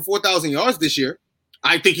has to throw 4,000 yards this year.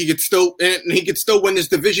 I think he could still win this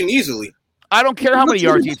division easily. I don't care how many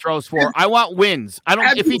yards he throws for. I want wins. I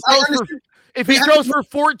don't. If he throws for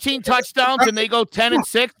 14 touchdowns and they go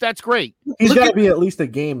 10-6, that's great. He's got to be at least a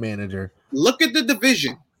game manager. Look at the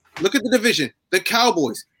division. The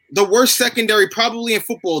Cowboys, the worst secondary probably in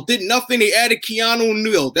football, did nothing. They added Keanu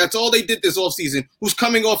Neal. That's all they did this offseason, who's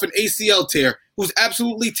coming off an ACL tear, who's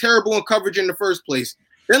absolutely terrible in coverage in the first place.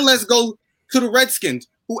 Then let's go to the Redskins,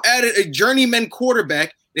 who added a journeyman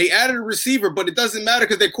quarterback. They added a receiver, but it doesn't matter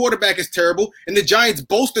because their quarterback is terrible, and the Giants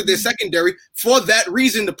bolstered their secondary for that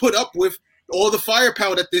reason to put up with all the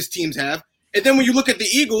firepower that this teams have. And then when you look at the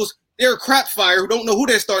Eagles, they're a crap fire who don't know who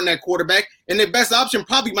they're starting at quarterback, and their best option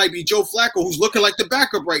probably might be Joe Flacco, who's looking like the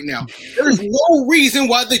backup right now. There's no reason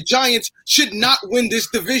why the Giants should not win this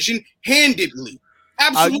division handedly.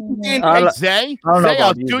 Absolutely handedly. Zay,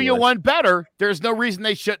 I'll do you one better. There's no reason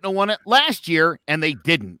they shouldn't have won it last year, and they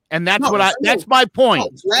didn't. And that's that's my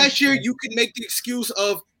point. Last year, you could make the excuse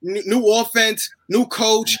of new offense, new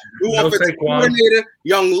coach, new offensive coordinator,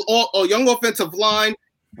 young offensive line.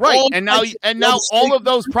 Right, and now all of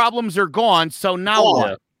those problems are gone. So now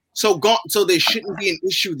what? So there shouldn't be an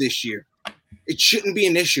issue this year. It shouldn't be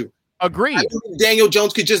an issue. Agreed. I think Daniel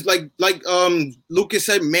Jones could just like Lucas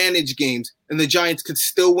said, manage games, and the Giants could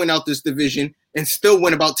still win out this division and still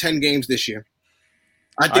win about 10 games this year.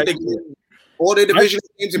 I think they can win all their division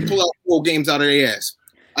games and pull out 4 games out of their ass.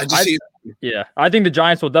 Yeah, I think the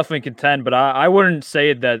Giants will definitely contend, but I wouldn't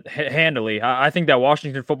say that handily. I think that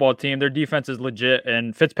Washington football team, their defense is legit,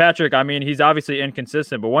 and Fitzpatrick, I mean, he's obviously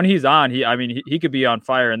inconsistent, but when he's on, he could be on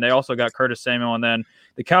fire. And they also got Curtis Samuel, and then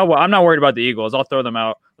the Cowboys. I'm not worried about the Eagles. I'll throw them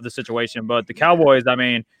out of the situation, but the Cowboys, I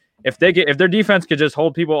mean, if their defense could just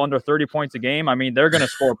hold people under 30 points a game, I mean, they're going to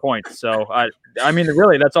score points. So I mean,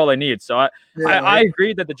 really, that's all they need. So I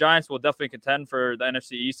agree that the Giants will definitely contend for the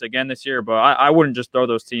NFC East again this year, but I wouldn't just throw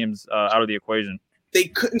those teams out of the equation. They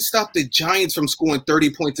couldn't stop the Giants from scoring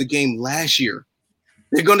 30 points a game last year.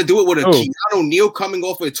 They're going to do it with Keanu Neal coming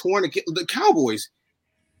off a torn. The Cowboys.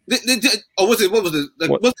 What's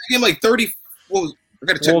the game like 30? I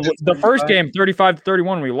got to check. The first game,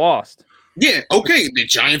 35-31, we lost. Yeah, okay. The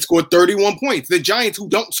Giants scored 31 points. The Giants, who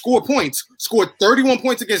don't score points, scored 31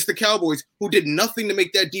 points against the Cowboys, who did nothing to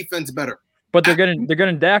make that defense better. But they're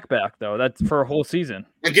getting Dak back though. That's for a whole season.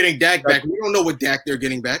 They're getting Dak back. We don't know what Dak they're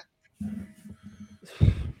getting back.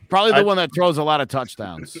 Probably the one that throws a lot of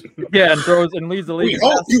touchdowns. Yeah, and throws and leads the league.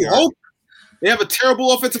 You hope. They have a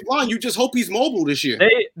terrible offensive line. You just hope he's mobile this year.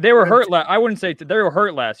 They were hurt. I wouldn't say they were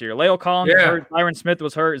hurt last year. La'el Collins was hurt. Tyron Smith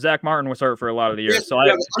was hurt. Zach Martin was hurt for a lot of the year. So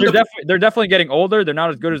they're definitely getting older. They're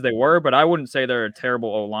not as good as they were, but I wouldn't say they're a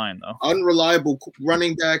terrible O-line though. Unreliable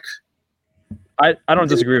running back. I don't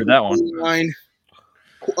disagree with that one.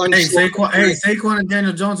 Saquon and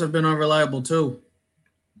Daniel Jones have been unreliable too.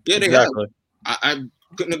 Yeah, they have. I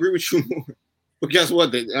couldn't agree with you more. But guess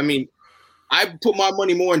what? I put my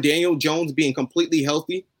money more on Daniel Jones being completely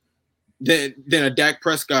healthy than a Dak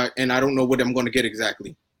Prescott, and I don't know what I'm going to get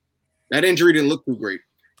exactly. That injury didn't look too great.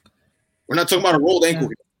 We're not talking about a rolled ankle.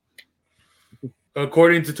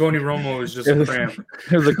 According to Tony Romo, it was just a cramp.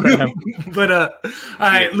 It was a cramp. But all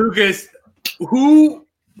right, Lucas, who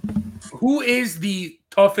is the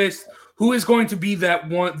toughest? Who is going to be the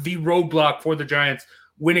roadblock for the Giants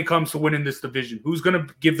when it comes to winning this division? Who's going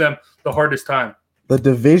to give them the hardest time? The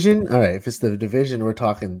division, all right, if it's the division, we're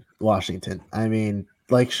talking Washington. I mean,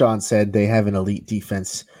 like Sean said, they have an elite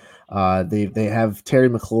defense. They have Terry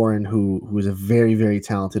McLaurin, who is a very, very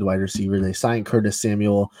talented wide receiver. They signed Curtis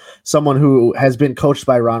Samuel, someone who has been coached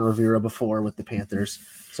by Ron Rivera before with the Panthers.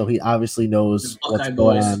 So so he obviously knows what's Buckeye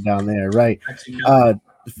going boys. on down there, right? Actually, yeah.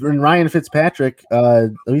 And Ryan Fitzpatrick,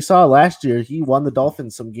 we saw last year he won the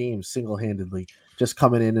Dolphins some games single-handedly, just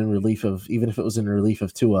coming in relief of, even if it was in relief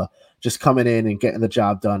of Tua, just coming in and getting the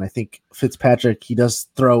job done. I think Fitzpatrick, he does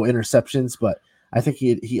throw interceptions, but I think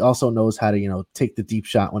he also knows how to take the deep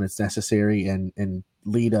shot when it's necessary and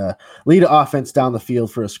lead a offense down the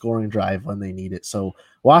field for a scoring drive when they need it. So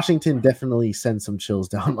Washington definitely sends some chills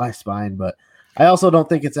down my spine, but I also don't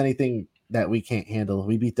think it's anything that we can't handle.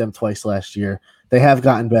 We beat them twice last year. They have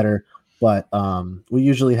gotten better, but we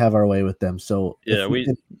usually have our way with them. So yeah,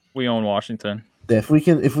 we own Washington. If we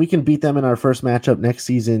can beat them in our first matchup next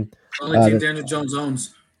season, only team Daniel Jones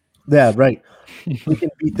owns. Yeah, right. If we can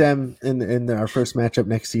beat them in our first matchup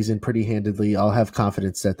next season pretty handedly, I'll have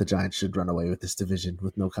confidence that the Giants should run away with this division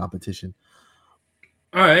with no competition.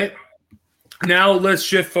 All right. Now let's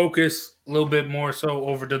shift focus a little bit more so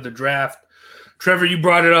over to the draft. Trevor, you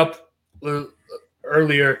brought it up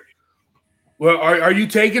earlier. Well, are you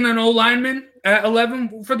taking an O-lineman at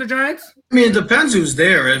 11 for the Giants? I mean, it depends who's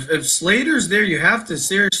there. If Slater's there, you have to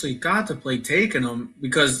seriously contemplate taking him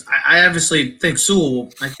because I obviously think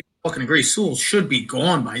Sewell, I think I can agree, Sewell should be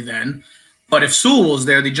gone by then. But if Sewell's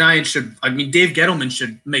there, the Giants should – I mean, Dave Gettleman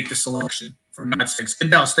should make the selection for Matt Sticks.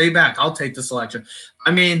 Now, stay back. I'll take the selection.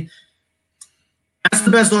 I mean, that's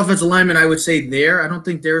the best offensive lineman I would say there. I don't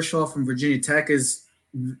think Darrisaw from Virginia Tech is –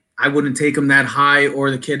 I wouldn't take him that high,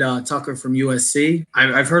 or the kid Tucker from USC.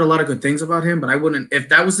 I've heard a lot of good things about him, but I wouldn't. If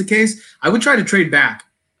that was the case, I would try to trade back.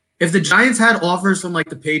 If the Giants had offers from like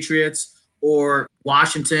the Patriots or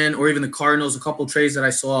Washington or even the Cardinals, a couple of trades that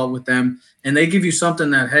I saw with them, and they give you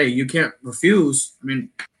something that, hey, you can't refuse, I mean,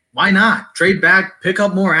 why not? Trade back, pick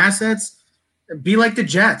up more assets, be like the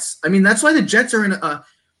Jets. I mean, that's why the Jets are in a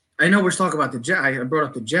I know we're talking about the Jets. I brought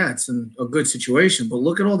up the Jets and a good situation, but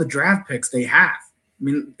look at all the draft picks they have. I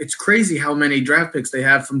mean, it's crazy how many draft picks they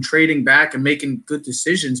have from trading back and making good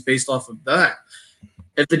decisions based off of that.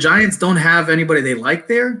 If the Giants don't have anybody they like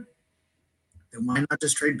there, then why not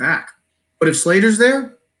just trade back? But if Slater's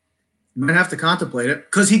there, you might have to contemplate it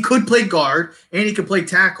because he could play guard and he could play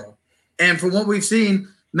tackle. And from what we've seen,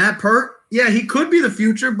 Matt Pert, yeah, he could be the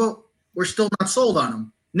future, but we're still not sold on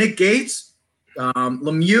him. Nick Gates,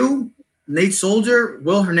 Lemieux, Nate Soldier,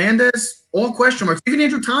 Will Hernandez, all question marks. Even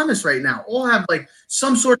Andrew Thomas right now, all have like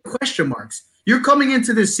some sort of question marks. You're coming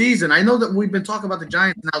into this season. I know that we've been talking about the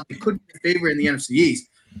Giants now. They could be a favorite in the NFC East.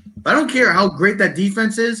 But I don't care how great that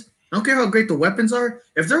defense is. I don't care how great the weapons are.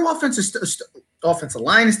 If their offensive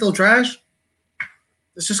line is still trash,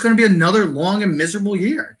 it's just going to be another long and miserable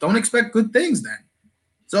year. Don't expect good things then.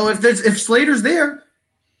 So if Slater's there,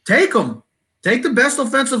 take him. Take the best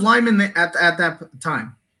offensive lineman at that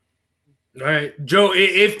time. All right, Joe,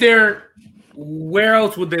 if they're – where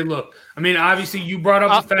else would they look? I mean, obviously, you brought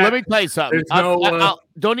up the fact. Let me tell you something.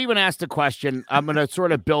 Don't even ask the question. I'm going to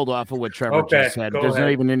sort of build off of what Trevor just said. There's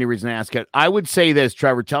not even any reason to ask it. I would say this,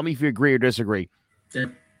 Trevor. Tell me if you agree or disagree. Yeah.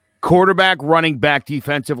 Quarterback, running back,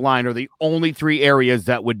 defensive line are the only three areas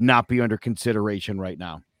that would not be under consideration right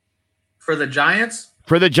now. For the Giants?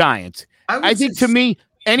 For the Giants. I think, to me,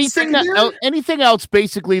 anything else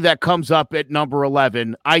basically that comes up at number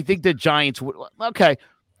 11, I think the Giants would – okay.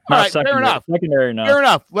 All right, fair enough. Secondary, no. Fair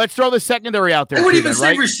enough. Let's throw the secondary out there. I would even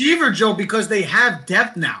say receiver, Joe, because they have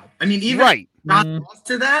depth now. I mean, even not lost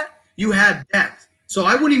to that, you have depth. So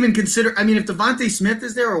I wouldn't even consider. I mean, if Devontae Smith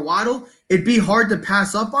is there or Waddle, it'd be hard to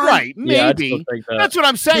pass up on. Right, maybe. That's what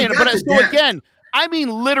I'm saying. But so again, I mean,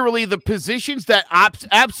 literally, the positions that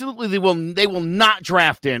absolutely they will not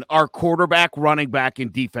draft in are quarterback, running back,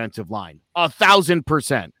 and defensive line.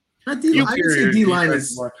 1,000%. Interior D-line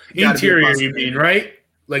is interior. You mean right?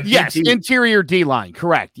 Like yes, interior D-line,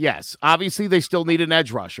 correct. Yes, obviously they still need an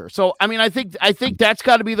edge rusher. So I mean, I think that's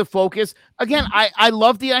got to be the focus. Again, I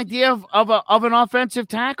love the idea of an offensive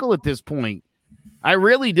tackle at this point. I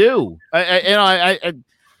really do.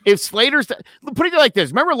 If Slater's putting it like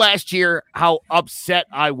this, remember last year how upset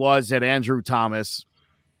I was at Andrew Thomas.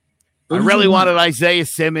 I really wanted Isaiah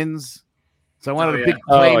Simmons. So I wanted a big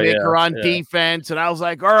playmaker on defense, and I was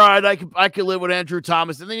like, all right, I could live with Andrew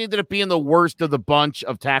Thomas. And then he ended up being the worst of the bunch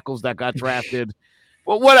of tackles that got drafted.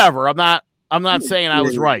 But whatever. I'm not saying I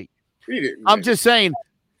was right. I'm just saying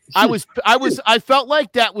I felt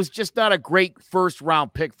like that was just not a great first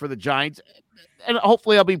round pick for the Giants. And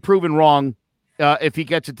hopefully I'll be proven wrong if he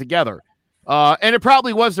gets it together. And it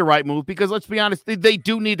probably was the right move because let's be honest, they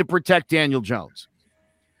do need to protect Daniel Jones.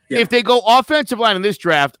 Yeah. If they go offensive line in this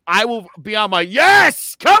draft, I will be on my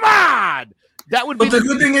yes. Come on, that would be. But the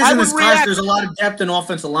good thing is in this class, there's a lot of depth in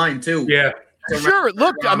offensive line too. Yeah, Sure.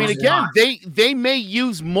 Look, I mean, again, they may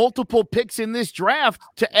use multiple picks in this draft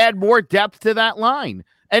to add more depth to that line.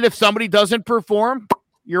 And if somebody doesn't perform,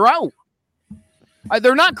 you're out.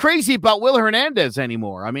 They're not crazy about Will Hernandez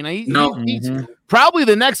anymore. I mean, he's probably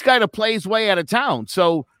the next guy to play his way out of town.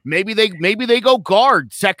 So maybe they go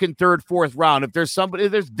guard second, third, fourth round. If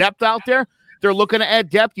there's depth out there, they're looking to add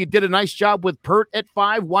depth. You did a nice job with Pert at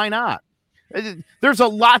 5. Why not? There's a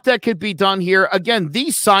lot that could be done here. Again,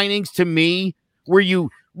 these signings to me, where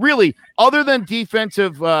you really, other than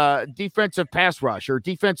defensive pass rush or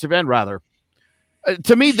defensive end rather,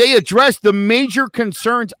 to me, they address the major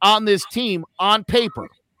concerns on this team on paper.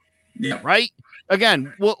 Yeah. Right?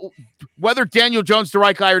 Again, whether Daniel Jones the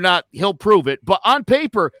right guy or not, he'll prove it. But on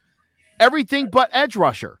paper, everything but edge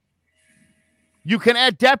rusher. You can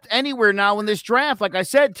add depth anywhere now in this draft. Like I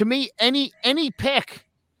said, to me, any pick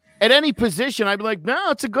at any position, I'd be like,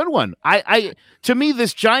 no, it's a good one. To me,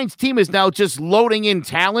 this Giants team is now just loading in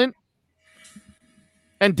talent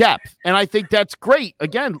and depth. And I think that's great.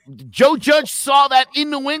 Again, Joe Judge saw that in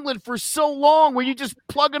New England for so long where you just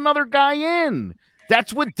plug another guy in.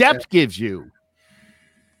 That's what depth gives you.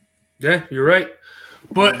 Yeah, you're right.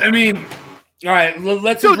 But, I mean, all right,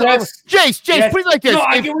 let's address. Jace, yes. put it like this. No,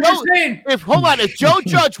 I get what you're saying. If Joe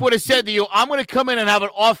Judge would have said to you, I'm going to come in and have an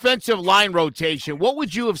offensive line rotation, what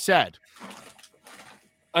would you have said?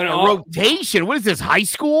 A rotation? What is this, high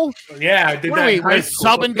school? Yeah, I did what that. We're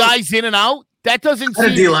subbing guys in and out? That doesn't seem...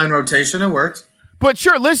 a D-line rotation, it worked. But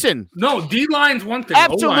sure, listen. No, D-line's one thing.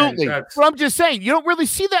 Absolutely. But I'm just saying, you don't really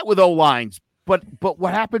see that with O-lines. But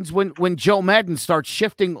what happens when Joe Madden starts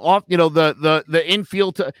shifting off, the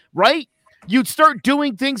infield to right? You'd start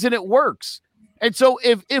doing things and it works. And so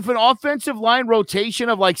if an offensive line rotation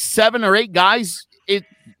of like 7 or 8 guys, it's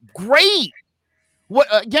great. What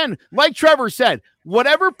again, like Trevor said,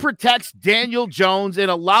 whatever protects Daniel Jones and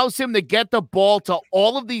allows him to get the ball to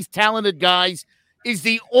all of these talented guys is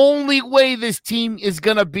the only way this team is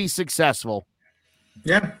going to be successful.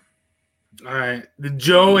 Yeah. All right.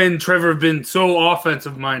 Joe and Trevor have been so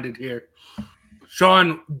offensive-minded here.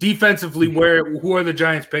 Sean, defensively, who are the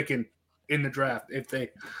Giants picking in the draft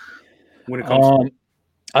when it comes to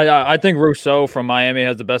I think Rousseau from Miami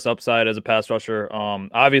has the best upside as a pass rusher.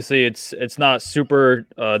 Obviously, it's not super.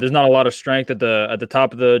 There's not a lot of strength at the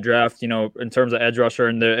top of the draft, in terms of edge rusher,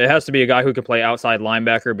 and it has to be a guy who can play outside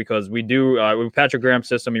linebacker because we do with Patrick Graham's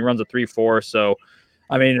system. He runs a 3-4, so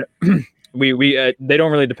I mean, they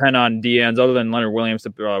don't really depend on D ends other than Leonard Williams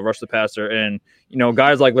to rush the passer, and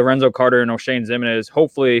guys like Lorenzo Carter and O'Shane Ximines,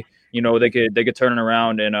 hopefully. They could turn it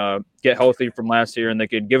around and get healthy from last year, and they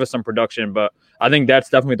could give us some production. But I think that's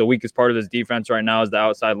definitely the weakest part of this defense right now is the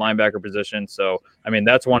outside linebacker position. So, I mean,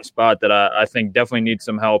 that's one spot that I think definitely needs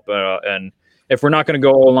some help. And if we're not going to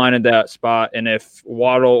go O-line at that spot, and if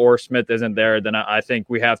Waddle or Smith isn't there, then I think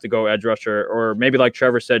we have to go edge rusher, or maybe like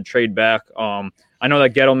Trevor said, trade back. I know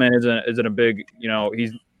that Gettleman isn't a big,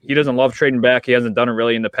 he doesn't love trading back. He hasn't done it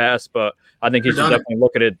really in the past, but I think he should definitely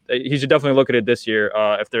look at it. He should definitely look at it this year.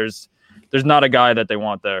 If there's not a guy that they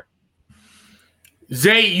want there.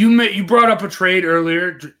 Zay, you brought up a trade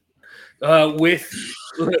earlier with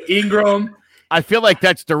Ingram. I feel like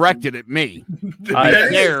that's directed at me.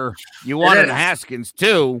 You wanted Haskins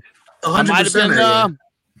too. 100%.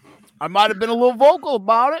 I might have been a little vocal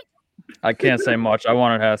about it. I can't say much. I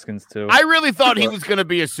wanted Haskins too. I really thought he was going to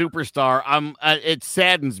be a superstar. It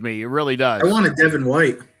saddens me. It really does. I wanted Devin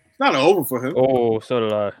White. It's not over for him. Oh, so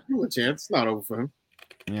did I. No chance. It's not over for him.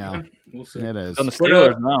 Yeah, we'll see. It is. On the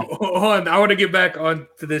Steelers now. Hold on. I want to get back on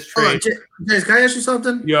to this trade. Jace, can I ask you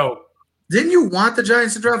something? Yo. Didn't you want the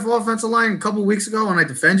Giants to draft an offensive line a couple weeks ago when I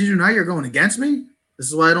defended you? Now you're going against me? This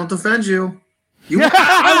is why I don't defend you.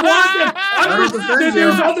 I want them.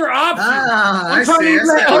 There's other options.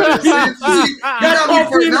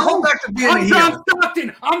 I'm back to being John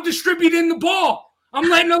Stockton. I'm distributing the ball. I'm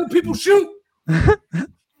letting other people shoot.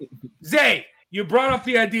 Zay, you brought up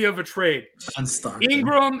the idea of a trade.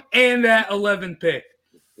 Ingram and that 11th pick.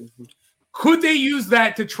 Could they use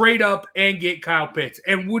that to trade up and get Kyle Pitts?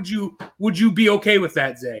 And would you be okay with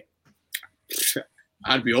that, Zay?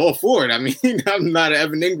 I'd be all for it. I mean, I'm not an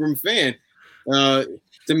Evan Ingram fan. To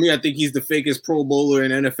me, I think he's the fakest Pro Bowler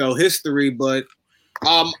in NFL history. But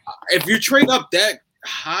if you trade up that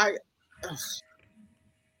high,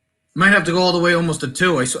 might have to go all the way almost to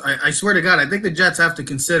 2. I swear to God, I think the Jets have to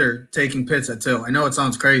consider taking Pitts at 2. I know it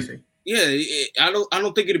sounds crazy. Yeah, I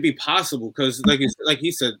don't think it'd be possible because, like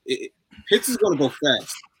he said, Pitts is going to go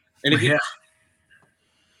fast, and if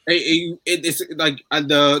it's like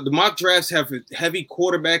the mock drafts have a heavy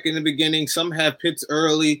quarterback in the beginning. Some have Pitts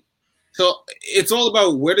early. So it's all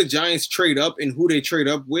about where the Giants trade up and who they trade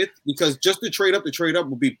up with, because just to trade up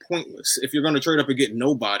would be pointless. If you're going to trade up and get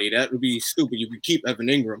nobody, that would be stupid. You could keep Evan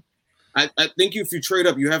Ingram. I think if you trade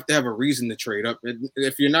up, you have to have a reason to trade up.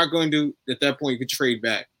 If you're not going to, at that point, you could trade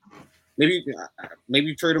back. Maybe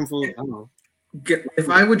trade him for, I don't know. If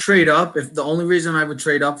I would trade up, if the only reason I would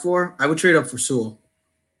trade up for Sewell.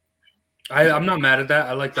 I'm not mad at that.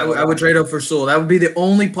 I like that. I would trade up for Sewell. That would be the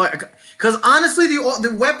only player. Because honestly,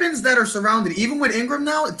 the weapons that are surrounded, even with Ingram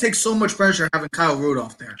now, it takes so much pressure having Kyle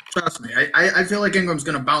Rudolph there. Trust me. I feel like Ingram's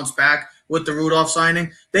going to bounce back with the Rudolph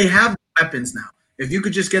signing. They have weapons now. If you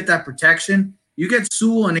could just get that protection, you get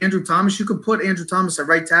Sewell and Andrew Thomas. You could put Andrew Thomas at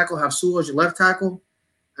right tackle, have Sewell as your left tackle.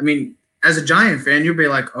 I mean, as a Giant fan, you'd be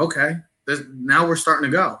like, okay, now we're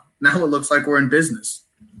starting to go. Now it looks like we're in business.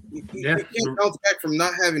 You can't bounce back from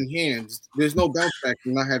not having hands. There's no bounce back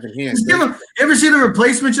from not having hands. You ever see the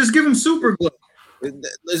replacement? Just give him super glue.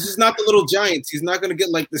 This is not the little Giants. He's not going to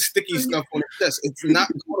get like the sticky stuff on his chest. It's not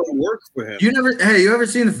going to work for him. You ever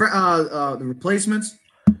seen the replacements?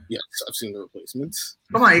 Yes, I've seen the replacements.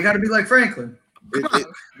 Come on, you got to be like Franklin.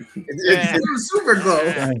 It's super glue.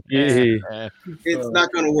 It's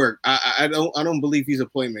not going to work. I don't believe he's a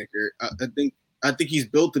playmaker. I think he's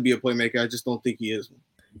built to be a playmaker. I just don't think he is one.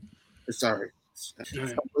 Sorry.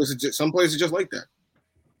 Some players are just like that.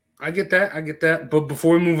 I get that. But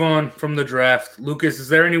before we move on from the draft, Lucas, is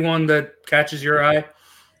there anyone that catches your eye?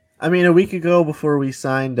 I mean, a week ago before we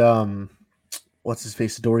signed, what's his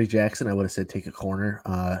face, Dory Jackson, I would have said take a corner.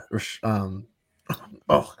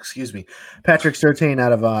 Patrick Surtain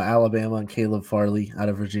out of Alabama and Caleb Farley out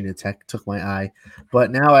of Virginia Tech took my eye.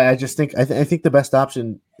 But now I just think I think the best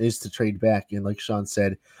option is to trade back. And like Sean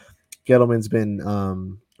said, Gettleman's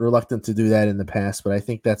been reluctant to do that in the past, but I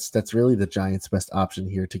think that's really the Giants' best option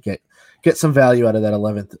here to get some value out of that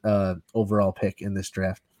 11th overall pick in this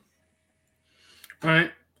draft. All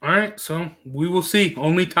right. So we will see.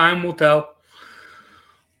 Only time will tell.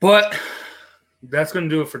 But that's going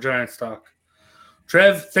to do it for Giants Talk.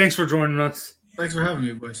 Trev, thanks for joining us. Thanks for having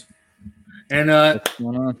me, boys. And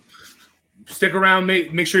stick around.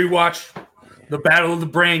 Make sure you watch the Battle of the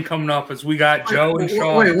Brain coming up as we got Joe and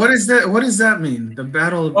Sean. Wait, what is that? What does that mean? The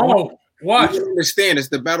Battle of the Brain? Oh, watch. You understand? It's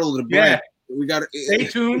the Battle of the Brain. Yeah. We got to stay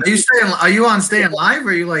tuned. Are you on staying live, or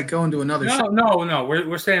are you like going to another show? No.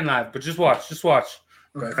 We're staying live, but just watch.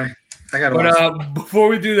 Okay. I got to watch. But before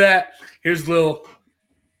we do that, here's Lil.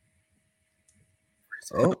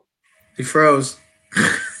 Oh, he froze.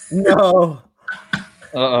 No.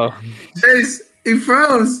 Chase, he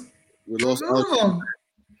froze. We lost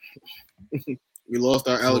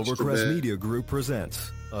our Alex. Clovercrest Media Group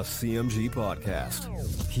presents a CMG podcast.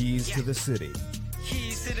 Keys to the City.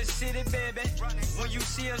 Keys to the city, baby. When you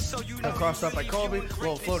see us, so you know. Crossed up by Kobe,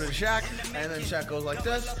 roll floated to Shaq, and then Shaq goes like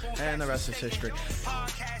this, and the rest is history.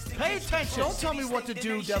 Pay attention. Don't tell me what to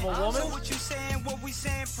do, Devil Woman. But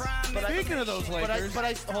speaking of those Lakers, but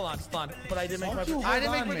I hold on, stun. But I didn't make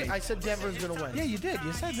my. I said Denver's gonna win. Yeah, you did.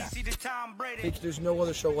 You said that. There's no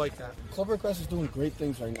other show like that. Clovercrest is doing great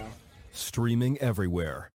things right now. Streaming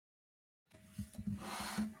everywhere.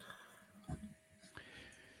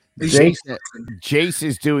 Jace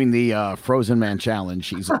is doing the Frozen Man challenge.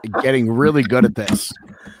 He's getting really good at this.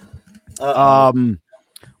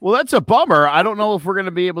 Well, that's a bummer. I don't know if we're going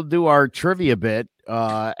to be able to do our trivia bit,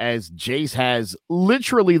 as Jace has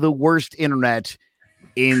literally the worst internet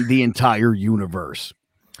in the entire universe.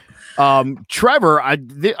 Trevor,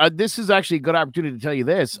 this is actually a good opportunity to tell you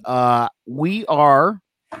this. We are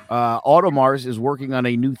Automars is working on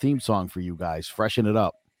a new theme song for you guys. Freshen it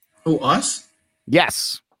up. Oh, us?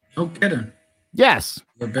 Yes. No kidding. Yes.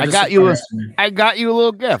 I got you a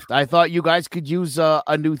little gift. I thought you guys could use a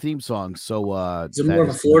new theme song. So is it more of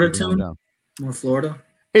a Florida tune? More Florida?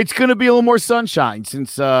 It's gonna be a little more sunshine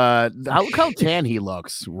since look how tan he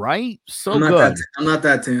looks, right? So good. I'm not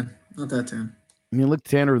that tan. Not that tan. You look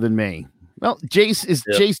tanner than me. Well, Jace is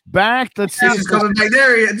Jace back. Let's see. Jace coming back.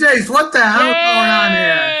 There he is. Jace, what the hell is going on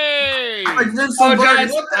here?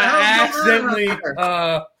 Guys,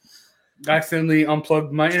 I accidentally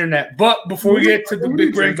unplugged my internet. But before we get to the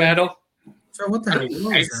big brain battle, so what the hell?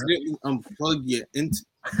 Accidentally unplug your internet.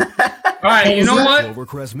 All right, you know what?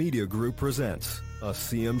 Clovercrest Media Group presents a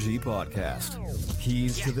CMG podcast.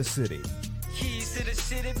 Keys to the City. Keys to the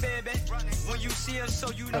city, baby. When you see us,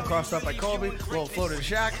 so you know. Crossed up by Kobe, roll floated to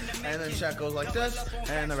Shaq, and then Shaq goes like this,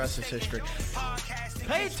 and the rest is history.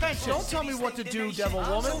 Pay attention. Don't tell me what to do, Devil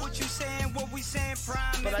Woman. But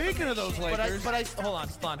speaking of those Lakers, but I hold on,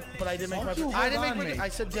 stun. But I didn't make my. I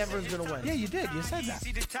said Denver's gonna win. Yeah, you did. You said that.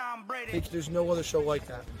 There's no other show like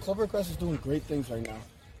that. Clovercrest is doing great things right now.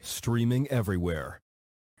 Streaming everywhere.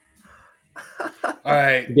 All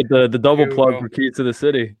right. Get the double Here we plug go. for Keys to the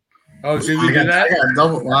City. Oh, should we do that? Yeah,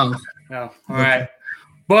 double. Wow. No. All right.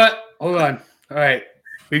 But hold on. All right.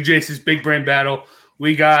 Big Jason's big brain battle.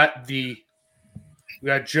 We got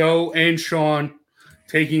Joe and Sean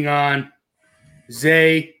taking on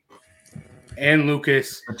Zay and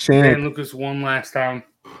Lucas. And Lucas won last time.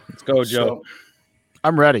 Let's go, Joe.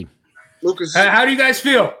 I'm ready. Lucas, How do you guys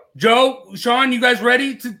feel? Joe, Sean, you guys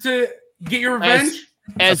ready to get your revenge?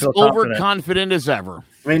 As overconfident as ever.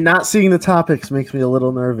 I mean, not seeing the topics makes me a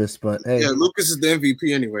little nervous, but hey. yeah, Lucas is the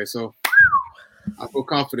MVP anyway, so I feel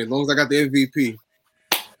confident. As long as I got the MVP.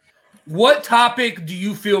 What topic do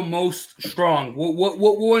you feel most strong? What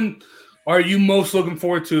one are you most looking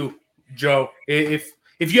forward to, Joe? If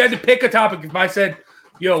you had to pick a topic, if I said,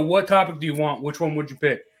 "Yo, what topic do you want?" Which one would you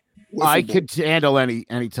pick? I could handle any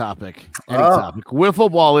topic. Topic. Wiffle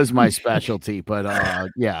ball is my specialty, but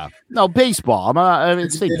yeah, no baseball. I mean,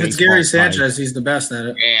 If it's Gary Sanchez, he's the best at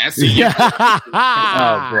it. Yeah, I see. Oh,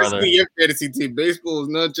 I brother. see your fantasy team. Baseball is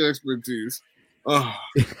not your expertise. Oh.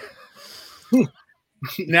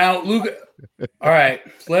 Now, Luke. All right,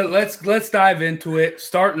 let's dive into it.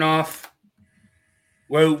 Starting off,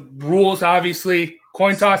 well, rules obviously.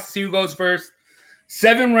 Coin toss to see who goes first.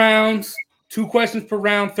 7 rounds, 2 questions per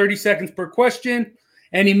round, 30 seconds per question.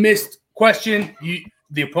 Any missed question,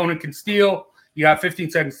 the opponent can steal. You got 15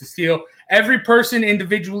 seconds to steal. Every person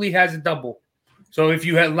individually has a double. So if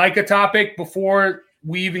you had like a topic before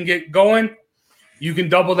we even get going, you can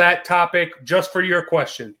double that topic just for your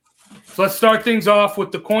question. So let's start things off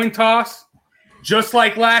with the coin toss. Just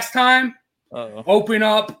like last time, open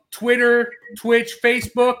up Twitter, Twitch,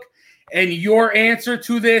 Facebook, and your answer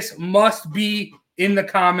to this must be in the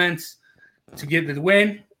comments to get the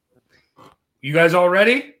win. You guys all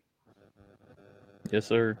ready? Yes,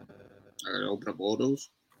 sir. All right, open up all those.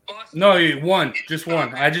 No, one. Just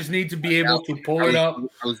one. I just need to be able to pull it up.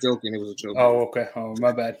 I was joking. It was a joke. Oh, okay. Oh,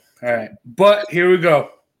 my bad. All right. But here we go.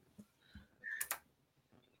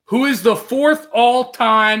 Who is the 4th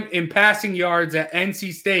all-time in passing yards at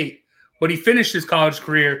NC State, but he finished his college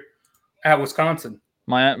career at Wisconsin?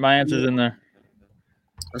 My answer's in there.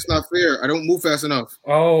 That's not fair. I don't move fast enough.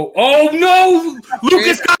 Oh no!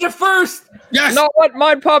 Lucas got it first. Yes. No, what?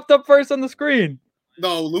 Mine popped up first on the screen.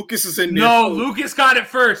 No, Lucas is in there. No, Lucas got it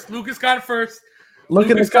first. Lucas got it first. Look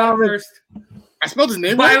Lucas at the got it comments. first I spelled his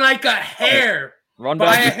name by right. like a hair. Run By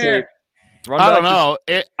back a the hair. tape. Run I back don't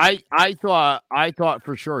the- know. I thought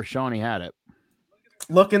for sure Shawnee had it.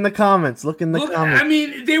 Look in the comments. Look in the Look, comments. I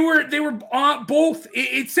mean, they were on both.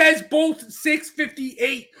 It says both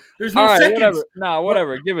 6:58. There's no All right, seconds. whatever. Nah,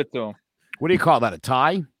 whatever. Give it to him. What do you call that? A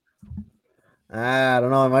tie? I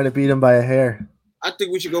don't know. I might have beat him by a hair. I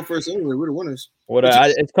think we should go first anyway. We're the winners.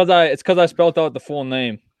 It's because I spelled out the full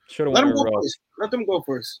name. Should have Let went them go route. first. Let them go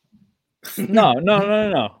first.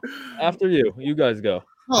 No. After you. You guys go.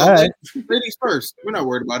 Oh, All right. ladies first. We're not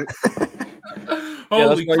worried about it. Yeah,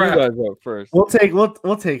 Holy that's why crap! you guys go first. We'll take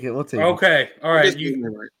it. Okay, all right. Just You, getting it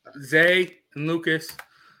right. Zay and Lucas.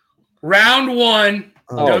 Round 1,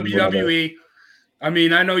 Oh, WWE. I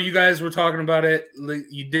mean, I know you guys were talking about it.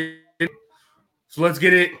 You did. So let's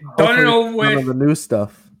get it done and over None of with. the new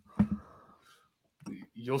stuff.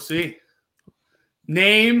 You'll see.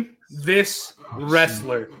 Name this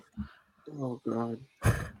wrestler. Oh God.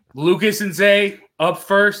 Lucas and Zay up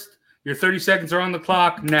first. Your 30 seconds are on the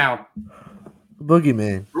clock now.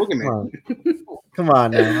 Boogeyman. Boogeyman. Come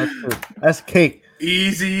on now. That's cake.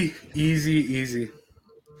 Easy. All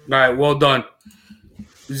right, well done.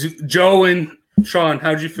 Joe and Sean,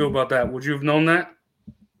 how did you feel about that? Would you have known that?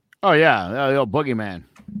 Oh yeah, Boogeyman.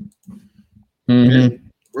 Mm-hmm.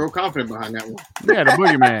 Real confident behind that one. Yeah, the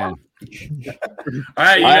Boogeyman. All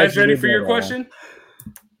right, you I guys actually ready did for your know that one. question?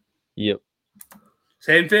 Yep.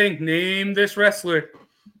 Same thing. Name this wrestler.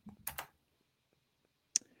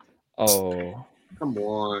 Oh. Come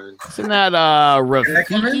on. Isn't that come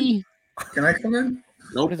Rafiki? Can I come in?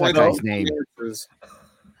 No What is that point. guy's name?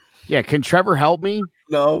 Yeah, can Trevor help me?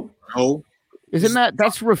 No. No. Isn't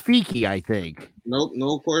that's Rafiki? I think. Nope.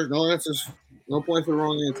 No course. No answers. No point for the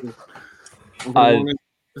wrong answer. No for the I- wrong answer.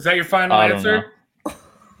 Is that your final I don't answer?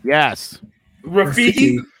 Yes.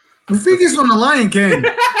 Rafiki? Rafiki's from the Lion King.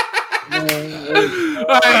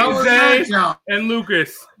 All right, Zay Joe. and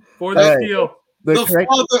Lucas for the Hey. steal. The The correct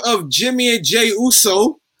father of Jimmy and Jay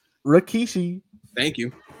Uso. Rikishi. Thank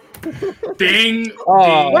you. Ding. Oh,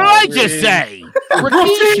 ding, What did I just ding. say?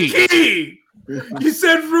 Rikishi. Rafiki. You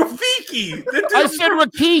said Rafiki. I said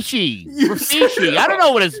Rikishi. Rikishi. I don't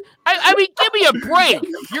know what is. I mean, give me a break.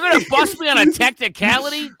 You're gonna bust me on a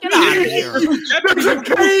technicality? Get out of here. There's a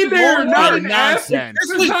K there, not What an F. nonsense.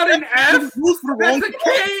 This is not an F. That's a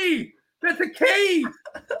K. That's a K.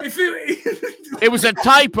 If It was a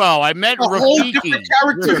typo. I meant A whole Rafiki. different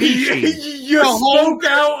character. Rafiki. you spoke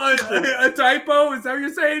out a typo. Is that what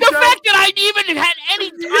you're saying, The Joe? fact that I even had any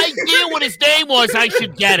idea what his name was, I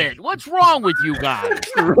should get it. What's wrong with you guys?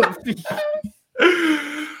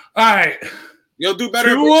 All right. You'll do better.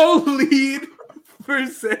 2-0 lead for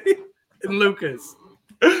Zay and Lucas.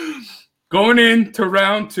 Going into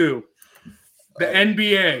round 2, the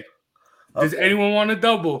NBA. Does anyone want a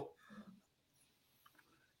double?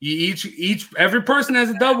 Every person has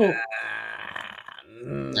a double.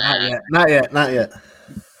 Not yet.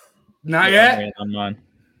 Not yet? On mine.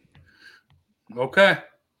 Okay.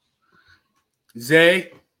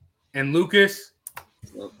 Zay and Lucas,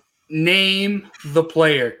 name the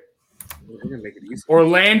player. We're gonna make it easy.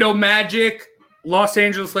 Orlando Magic, Los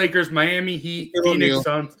Angeles Lakers, Miami Heat, Phoenix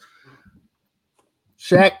Suns.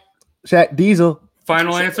 Shaq Diesel.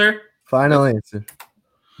 Final answer? Final answer.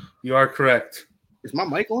 You are correct. Is my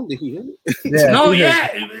mic on? Did he hit it? Yeah. No, he yeah.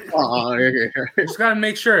 Okay. Just gotta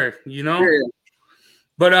make sure, Yeah.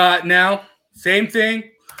 But now, same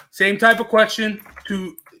thing, same type of question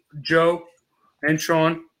to Joe and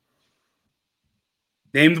Sean.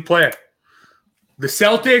 Name the player. The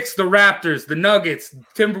Celtics, the Raptors, the Nuggets,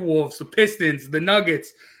 Timberwolves, the Pistons, the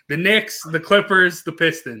Nuggets, the Knicks, the Clippers, the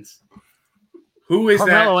Pistons. Who is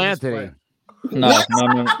Carmelo that? Anthony.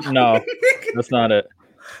 No. That's not it.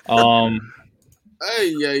 Ay.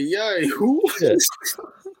 Who? Yes.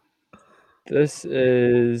 This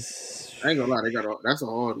is. I ain't gonna lie, that's a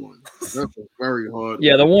hard one. That's a very hard one.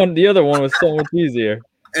 Yeah, the other one was so much easier.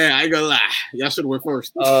 Hey, I ain't gonna lie. Y'all should have went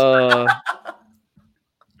first.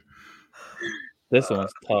 This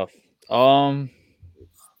one's tough.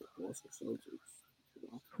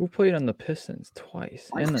 Who played on the Pistons twice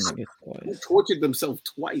and the Nuggets Who twice? tortured themselves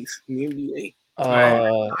twice in the NBA?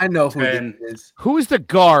 I know who Ten. this is. Who's the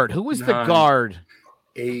guard? Who was the 9, guard?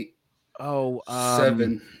 8, Oh,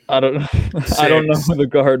 7, I don't know. I don't know who the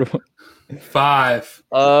guard was. 5,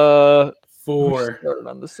 4 4,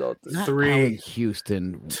 on the Celtics. Not 3, Allen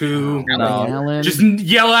Houston. 2. No. Allen. Just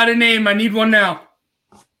yell out a name. I need one now.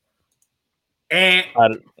 And I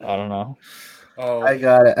don't know. I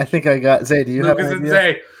got it. I think I got Zay. Do you have Lucas an and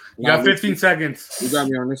idea? Zay, you got 15 seconds. You got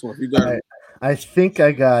me on this one. You got it. I think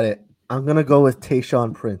I got it. I'm gonna go with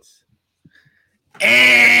Tayshaun Prince.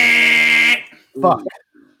 Fuck.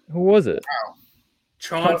 Who was it?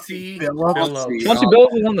 Chauncey Billups. Billups. Chauncey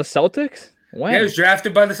Billups was on the Celtics? When? Yeah, he was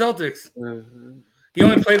drafted by the Celtics. He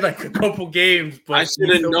only played like a couple games, but I should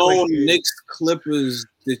have known Knicks, Clippers,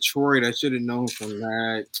 Detroit. I should have known from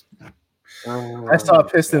that. I saw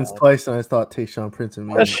Pistons twice, and I thought Tayshaun Prince and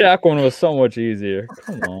me. That Shaq one was so much easier.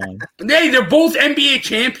 Come on. Hey, they're both NBA And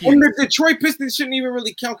champions. the Detroit Pistons shouldn't even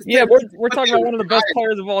really count. Yeah, we're talking about one of the best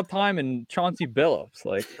players of all time and Chauncey Billups.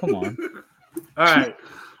 Like, come on. All right.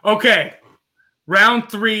 Okay. Round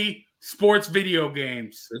 3, sports video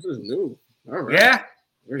games. This is new. All right. Yeah?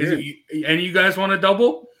 We're Is here. it, any of you guys want to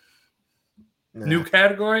double? Nah, New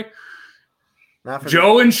category? not for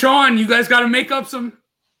Joe and Sean, you guys got to make up some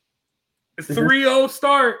 3-0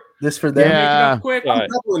 start. this for them. Make it Yeah. up quick. All right.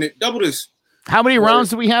 Doubling it. Double this. How many rounds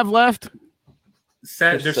do we have left?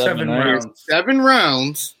 There's There's 7 7, right? rounds. 7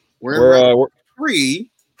 rounds. We're in We're round 3.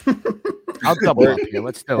 I'll double up here.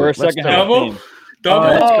 Let's do it. we're a Let's second do it. half Double? team. Double?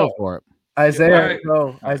 Let's go for it. Isaiah, All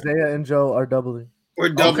right. Isaiah and Joe are doubling. We're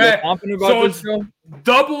double. Okay. Confident So about it's this, Joe?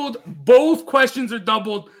 doubled. Both questions are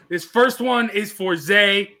doubled. This first one is for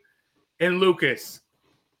Zay and Lucas.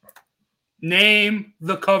 Name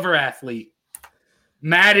the cover athlete.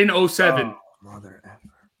 Madden 07. Mother effer.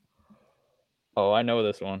 Oh, I know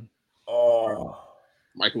this one. Oh.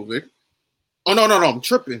 Michael Vick. Oh, no. I'm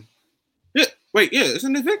tripping. Yeah. Wait, yeah.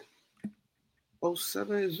 Isn't it Vic?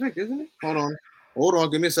 07 is Vic, isn't it? Hold on.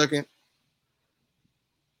 Give me a second.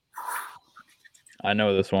 I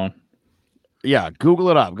know this one. Yeah, Google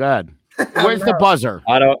it up. Go ahead. Where's the buzzer?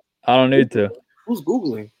 I don't need to. Who's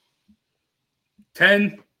Googling?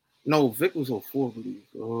 10. No, Vic was 04, I believe.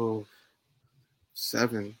 Oh,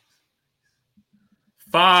 7.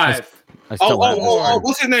 5. I still have it. Oh,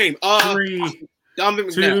 what's his name? 3. Donovan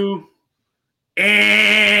McNabb. 2.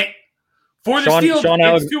 And for the Sean- steal, Sean it's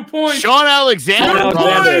Alex- 2 points. Sean Alexander. Sean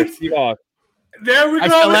Alexander, points. Seahawks. There we I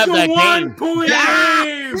go. still It's have a that 1 game. point Yeah.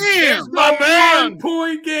 game. Damn. It's my man. 1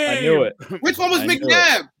 point game. I knew it. Which one was I knew it.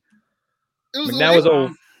 McNabb? It was McNabb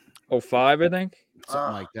like- was 05, I think.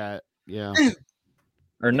 Something like that. Yeah.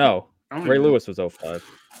 Or no. I don't Ray know. Lewis was 05.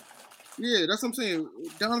 Yeah, that's what I'm saying.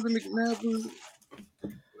 Donovan McNabb was.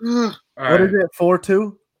 All What right. is it?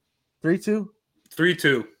 4-2? 3-2?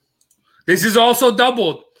 3-2. This is also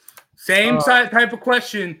doubled. Same type of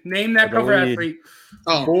question. Name that For the cover lead. athlete.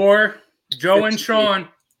 Oh, 4, Joe and Sean.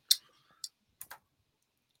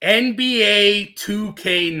 NBA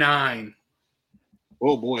 2K9.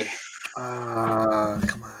 Oh boy.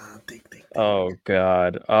 Come on. Think. Oh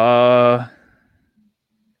God.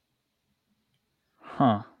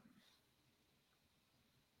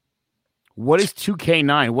 What is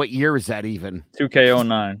 2K9? What year is that even?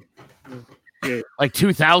 2K09. Like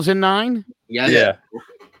 2009? Yeah.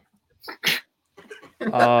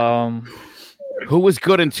 Who was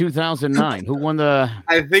good in 2009? Who won the?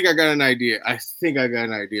 I think I got an idea.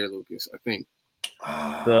 Lucas. I think.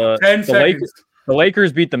 The 10 seconds. The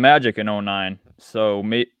Lakers beat the Magic in 09. So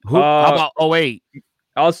how about 08?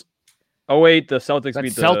 08, the Celtics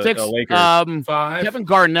beat Celtics? the Lakers. 5. Kevin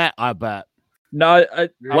Garnett, I bet. No,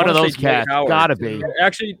 One of those cats. Gotta be.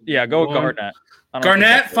 Actually, yeah, go with One. Garnett.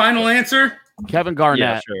 Garnett, final answer. Kevin Garnett.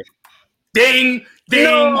 Yeah, sure. Ding,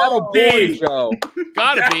 ding. Joe.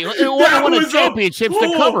 Gotta be. It won a championships.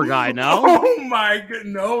 The cover guy, no? Oh my god,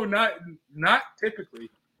 no, not typically.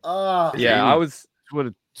 Yeah, I was.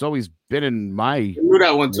 It's always been in my. I knew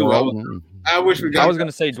that one too. I wish we got. I was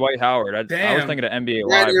gonna say Dwight Howard. I was thinking of NBA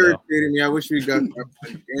That Live. irritated me. I wish we got.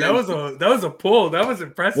 That was a pull. That was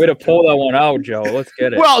impressive. Way to pull that one out, Joe. Let's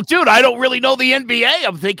get it. Well, dude, I don't really know the NBA.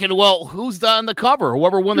 I'm thinking, well, who's on the cover?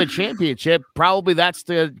 Whoever won the championship, probably that's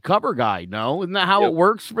the cover guy. No, isn't that how it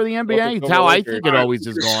works for the NBA? It's how I think it always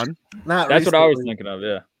is gone. That's what I was thinking of.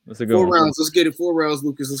 Yeah, that's a good 4 one. rounds. Let's get it. 4 rounds,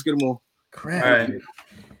 Lucas. Let's get them all. Crap. All right.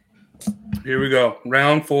 Here we go.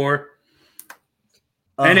 Round 4.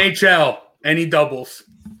 NHL. Any doubles?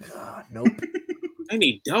 Nope.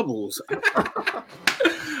 Any doubles? All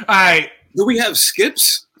right. Do we have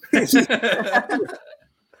skips? Pass.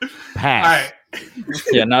 All right.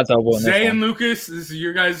 Yeah, not double. Zay and Lucas, this is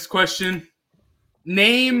your guys' question.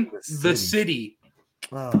 Name the city.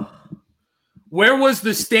 Where was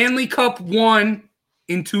the Stanley Cup won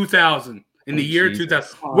in 2000? In the year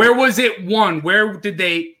 2000. Where was it won? Where did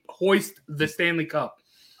they hoist the Stanley Cup?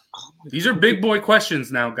 These are big boy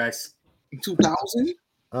questions now, guys. 2000?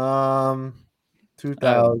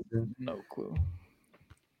 2000. No clue.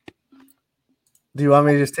 Do you want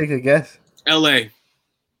me to just take a guess? LA.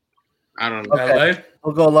 I don't know. Okay. LA?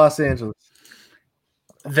 We'll go Los Angeles.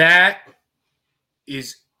 That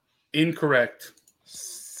is incorrect.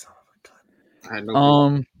 I don't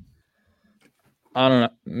know.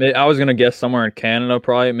 I was gonna guess somewhere in Canada,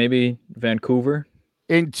 probably maybe Vancouver.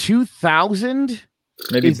 In 2000?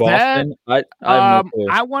 Maybe Is Boston. I have no clue.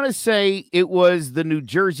 I want to say it was the New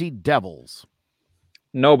Jersey Devils.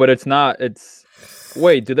 No, but it's not. It's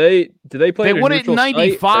wait. Do they play? They at a won it in neutral site,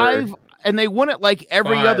 '95, or- and they won it like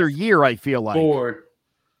every 5, other year. I feel like 4,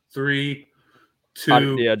 3,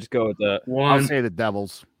 2, Yeah, just go with that. 1. I'll say the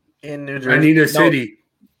Devils. In New Jersey. I need a city.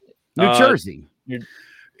 New Jersey. It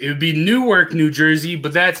would be Newark, New Jersey,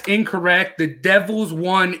 but that's incorrect. The Devils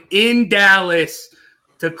won in Dallas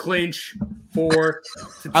to clinch 4.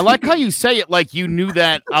 I like how you say it like you knew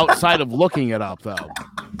that outside of looking it up, though.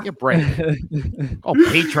 Get break. Oh,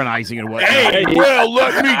 patronizing and whatnot. Hey, well,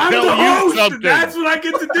 let me I'm tell the you host. something. That's what I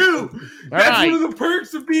get to do. That's right. one of the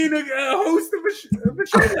perks of being a host of a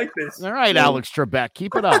show like this. All right, Alex Trebek,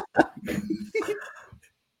 keep it up.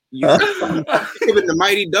 You giving the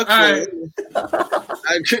Mighty Ducks. All right.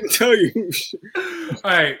 I couldn't tell you.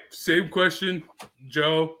 All right, same question,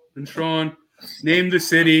 Joe and Sean. Name the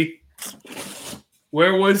city.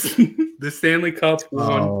 Where was the Stanley Cup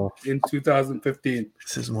won in 2015?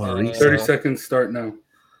 This is more recent. 30 seconds start now.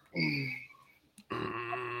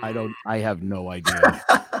 I have no idea.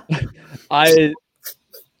 Didn't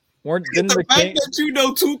the the fact Kings, that you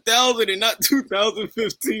know 2000 and not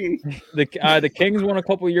 2015. the Kings won a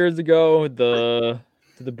couple years ago. Did the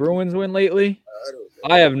Bruins win lately?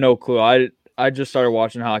 I have no clue. I just started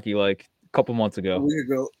watching hockey like a couple months ago. A week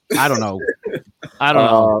ago. I don't know.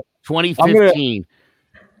 2015.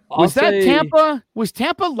 Was that Tampa? Was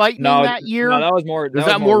Tampa Lightning that year? No, that was more. Was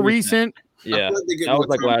that more recent? Yeah, that was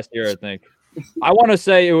like last year, I think. I want to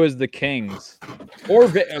say it was the Kings or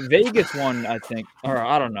Vegas one, I think, or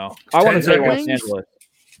I don't know. I want to say Los Angeles.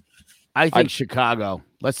 I think Chicago.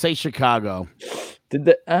 Let's say Chicago. Did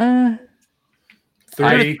the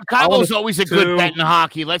 3. Chicago's always a good bet in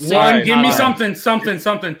hockey. Let's say 1. Give me Chicago.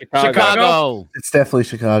 something. Chicago. It's definitely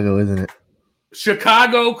Chicago, isn't it?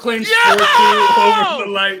 Chicago clinched 4-2 over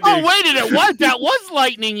the Lightning. Oh, wait a minute. What? That was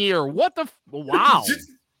Lightning year. What the? Wow.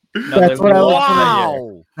 That's what I was.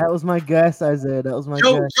 Wow. That was my guess, Isaiah. That was my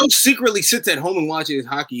guess. Joe secretly sits at home and watches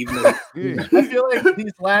hockey, even though I feel like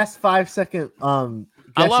these last 5-second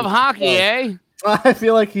I love hockey, eh? I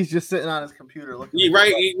feel like he's just sitting on his computer looking.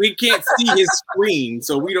 right. We can't see his screen,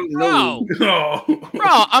 so we don't know. No. Bro,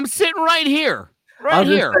 I'm sitting right here. Right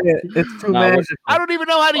here. It's too No, magical. I don't even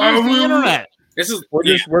know how to use the internet. This is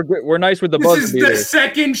We're nice with the This buzzer is the beaters.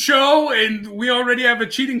 second show, and we already have a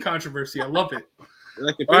cheating controversy. I love it.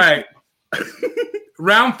 like a All right.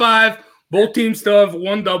 Round 5. Both teams still have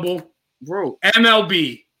one double. bro.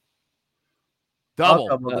 MLB. Double.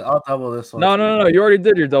 I'll double this one. No. You already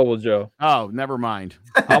did your double, Joe. Oh, never mind.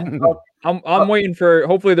 I'm waiting for.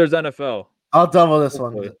 Hopefully, there's NFL. I'll double this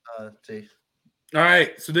one. Hopefully. T. All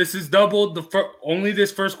right. So this is doubled. Only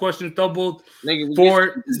this first question is doubled Nigga,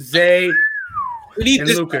 for Zay we need and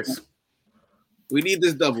this Lucas. double. We need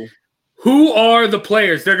this double. Who are the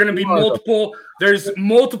players? There are going to be Who are the- multiple. There's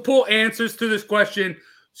multiple answers to this question,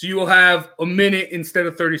 so you will have a minute instead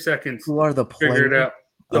of 30 seconds. Who are the Figure players? it out.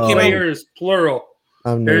 Oh. Players, plural.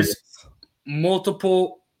 I'm There's nervous.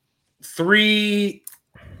 multiple. 3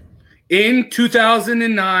 in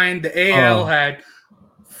 2009. The AL had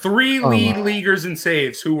 3 lead leaguers and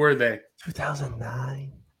saves. Who were they?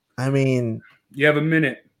 2009. I mean, You have a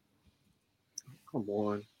minute. Come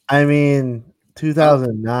on.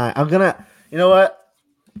 2009. I'm gonna. You know what?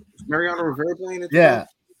 Mariano Rivera playing it? Yeah,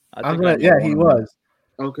 I'm gonna. Yeah, he was.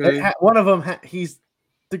 Okay. One of them. He's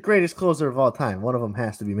the greatest closer of all time. One of them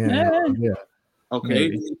has to be Mariano. Yeah. Okay.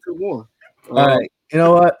 Maybe. We need 2 more. All right. You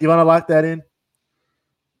know what? You want to lock that in?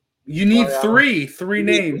 You need 3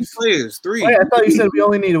 names. Players. 3. Wait, I thought you said we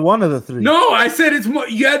only need one of the 3. No, I said it's more.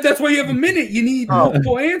 Yeah, that's why you have a minute. You need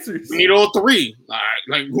multiple answers. We need all 3. All right.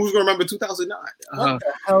 Like, who's gonna remember 2009? What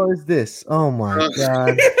the hell is this? Oh my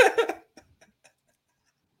god!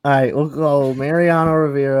 All right, we'll go Mariano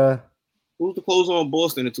Rivera. Who's the closer on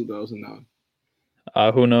Boston in 2009?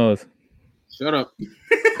 Who knows? Shut up.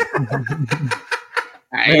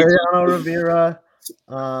 Mariano Rivera.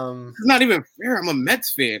 It's not even fair. I'm a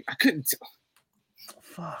Mets fan. I couldn't tell.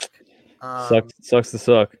 Fuck. Sucks to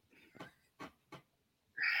suck.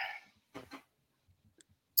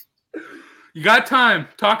 You got time.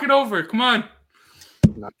 Talk it over. Come on.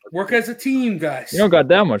 Work as a team, guys. You don't got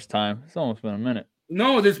that much time. It's almost been a minute.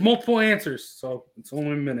 No, there's multiple answers, so it's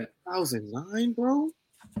only a minute. 2009, bro.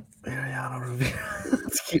 Mariano Rivera.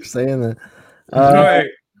 Let's keep saying that. All right.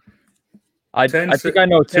 I 10 think I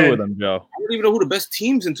know 2 10. of them, Joe. I don't even know who the best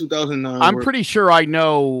teams in 2009 I'm were. pretty sure I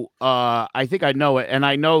know. I think I know it, and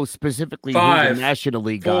I know specifically who 5, the National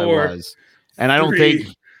League guy 4, was. And I don't 3,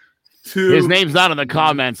 think 2. his name's not in the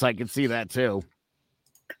comments. I can see that too.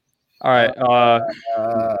 All right.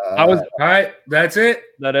 I was. All right, that's it.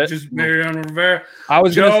 That it? Just Mariano Rivera. I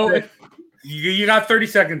was Joe, gonna say. you got 30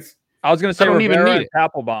 seconds. I was gonna say I don't even Rivera need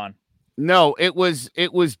and Papelbon. No, it was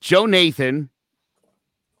Joe Nathan,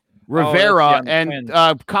 Oh, Rivera, that's the and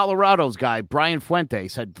Twins. Colorado's guy Brian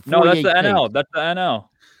Fuentes had. No, that's the 48 NL. saves. That's the NL.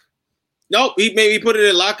 Nope, he maybe put it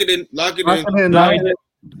in, lock it in.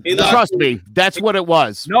 He locked Trust it. me, that's what it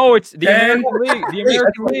was. No, it's the 10. American League. The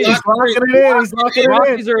American League. He's locking it in. He's locking it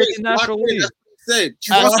Rockies in. are in the National Locked it in. League. That's what he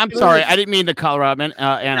said. I'm Trust sorry, me. I didn't mean to Colorado,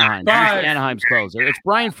 Anaheim. 5. Anaheim's closer. It's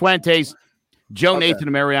Brian Fuentes, Joe Okay. Nathan,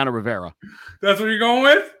 and Mariano Rivera. That's what you're going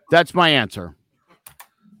with? That's my answer.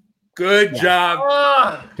 Good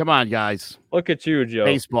job. Come on, guys. Look at you, Joe.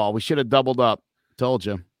 Baseball. We should have doubled up. Told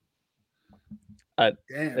you.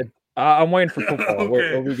 Damn. I'm waiting for football. Okay.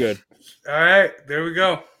 We'll be good. All right, there we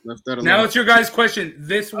go. Left that Now alone. it's your guys' question.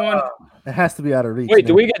 This one. It has to be out of reach. Wait,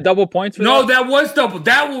 do now. we get double points for No, that? that was doubled.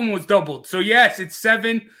 That one was doubled. So yes, it's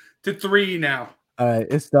 7-3 now. All right,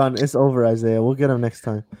 it's done. It's over, Isaiah. We'll get him next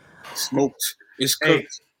time. Smoked. It's Hey,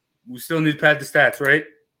 cooked. we still need to pad the stats, right?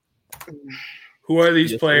 Who are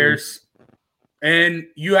these Yes, players? And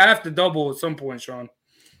you have to double at some point, Sean.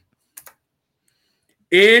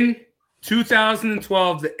 In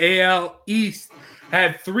 2012, the AL East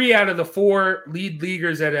had 3 out of the 4 lead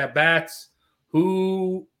leaguers at bats.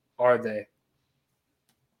 Who are they?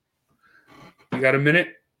 You got a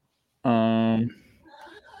minute?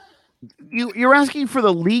 You're asking for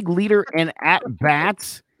the league leader in at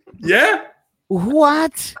bats? Yeah.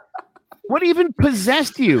 What? What even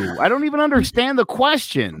possessed you? I don't even understand the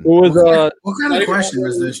question. It was What kind of question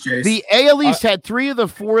is this, Jason? The AL East had 3 of the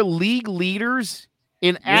 4 league leaders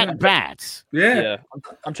in at bats. Yeah. yeah.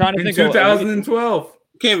 I'm trying to In think of 2012.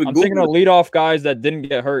 Can't even I'm Google thinking of it. leadoff guys that didn't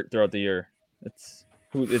get hurt throughout the year. It's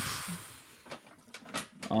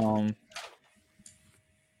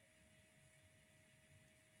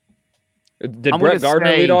Did I'm Brett gonna Gardner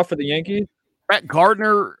say- lead off for the Yankees? Brett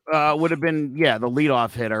Gardner would have been, the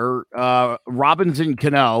leadoff hitter. Robinson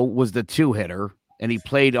Cano was the 2 hitter, and he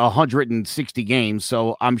played 160 games,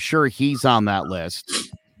 so I'm sure he's on that list.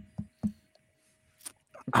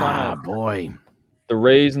 Boy. The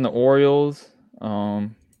Rays and the Orioles,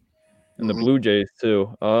 and the Blue Jays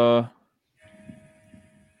too.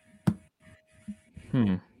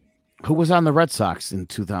 Who was on the Red Sox in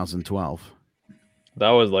 2012? That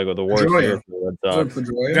was like the worst Pedroia. year for the Red Sox.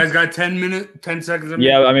 You guys got 10 seconds.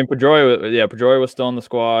 Yeah, I mean Pedroia was still in the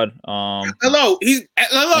squad. Hello.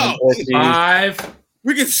 5.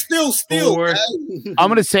 We can still steal. 4. I'm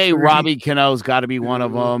going to say Robbie Cano's got to be one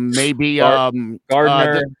of them. Maybe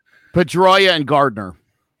Gardner, Pedroia and Gardner.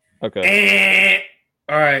 Okay.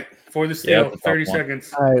 All right, for the steal, Yeah, 30 one.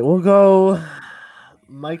 seconds. All right, we'll go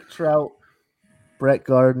Mike Trout, Brett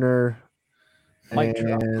Gardner, Mike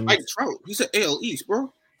Trout. and Mike Trout. He said AL East,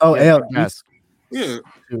 bro. oh, AL. Yes. Yeah.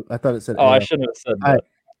 Shoot, I thought it said. Oh, I AL. shouldn't have said All that. right,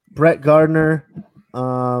 Brett Gardner,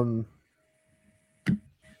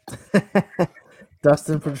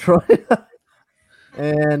 Dustin Pedroia,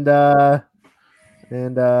 and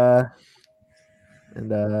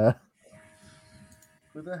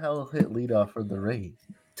who the hell hit leadoff for the Rays?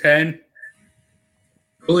 10.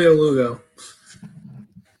 Julio Lugo.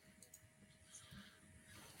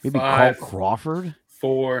 Maybe 5. Carl Crawford,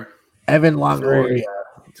 4. Evan Longoria.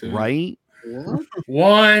 2. right?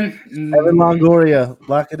 1. Evan Longoria,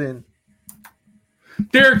 lock it in.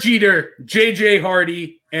 Derek Jeter, J.J.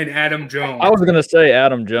 Hardy, and Adam Jones. I was gonna say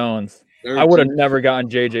Adam Jones. Derek I would have Jeter. never gotten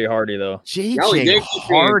JJ Hardy though. Y'all JJ Yankee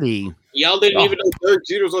Hardy. Y'all didn't even know Derek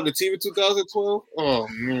Jeter was on the team in 2012? Oh,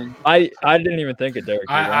 man. I didn't even think of Derek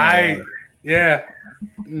Jeter. Yeah,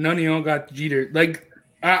 none of y'all got Jeter. Like,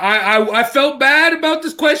 I felt bad about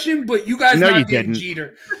this question, but you guys No, not you getting didn't.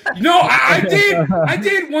 Jeter. No, I did. I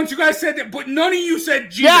did once you guys said that, but none of you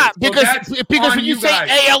said Jeter. Yeah, So because that's when on you say guys.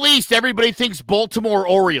 AL East, everybody thinks Baltimore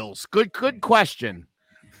Orioles. Good question.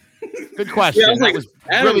 Good question. Yeah, I was That like, was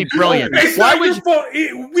Adam really Jones. brilliant. It's Why not would your you, fault.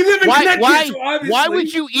 We live in Connecticut, so obviously. why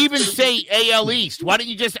would you even say AL East? Why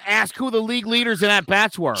didn't you just ask who the league leaders in at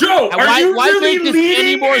bats were? Joe, And are you why really make this any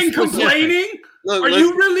leading more and specific? complaining? Look, Are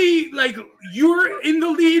you really, like, you're in the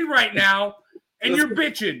lead right now, and you're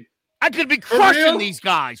bitching? I could be For crushing real? these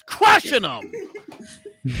guys, crushing them.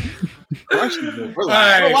 I don't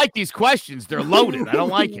right. like these questions. They're loaded. I don't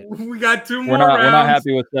like it. We got 2 more We're not rounds.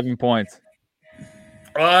 happy with 7 points.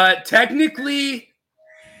 Technically,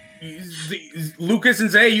 Lucas and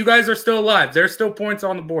Zay, you guys are still alive. There's still points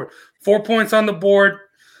on the board. 4 points on the board.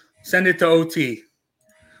 Send it to OT.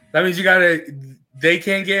 That means they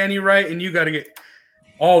can't get any right, and you got to get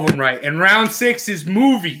all of them right. And round 6 is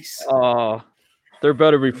movies. There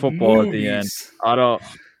better be football at the end. Movies. I don't.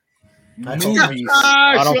 Movies.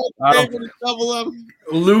 I don't.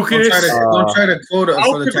 Lucas. Don't try to quote us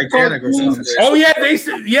for the Titanic or something. Oh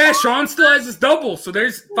yeah, Sean still has his double, so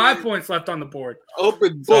there's 5 points left on the board.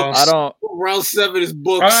 Open So, books. I don't. Round 7 is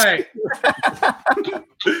books. All right,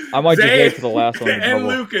 I might just Zay wait for the last one. to and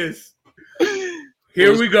double. Lucas.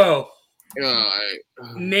 Here we go. All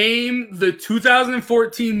Name the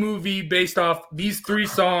 2014 movie based off these 3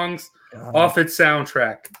 songs off its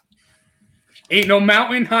soundtrack. Ain't No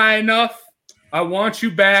Mountain High Enough, I Want You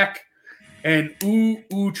Back, and Ooh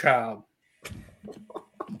Ooh Child.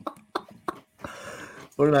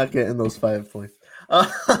 We're not getting those 5 points.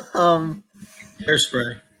 Hairspray.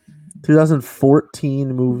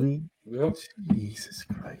 2014 movie. Yep. Jesus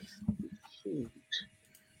Christ.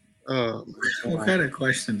 What kind of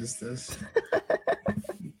question is this?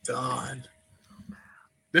 God.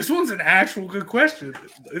 This one's an actual good question.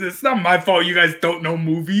 It's not my fault you guys don't know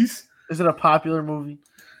movies. Is it a popular movie?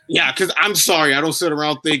 Yeah, because I'm sorry. I don't sit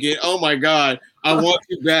around thinking, oh my God, I want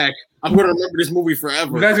you back. I'm going to remember this movie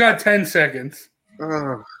forever. You guys got 10 seconds.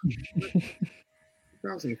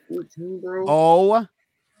 2014, bro. Oh,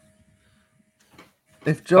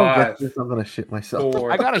 If Joe 5, gets this, I'm gonna shit myself.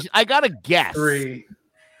 4, I gotta guess. 3,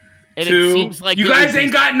 And 2. it seems like You it guys would be-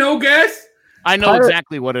 ain't got no guess? I know Pirate-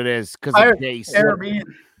 exactly what it is because of Pirates Jace. Caribbean.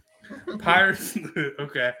 Pirates.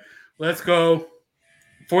 Okay. Let's go.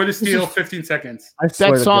 For the steal, 15 seconds. I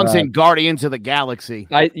swear That to song's God. in Guardians of the Galaxy.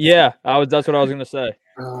 That's what I was gonna say.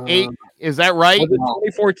 Is that right? Was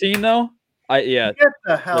it 2014 though? Yeah. Get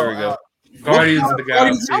the hell There we go. out. Guardians of the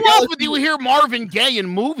Galaxy. How often do you hear Marvin Gaye in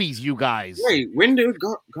movies, you guys? Wait, when did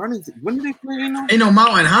Guardians? When did they play? Ain't no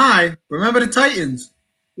Mountain High. Remember the Titans?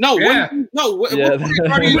 No, Yeah. what Yeah. part of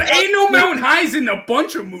Guardians- But ain't no Mountain Highs in a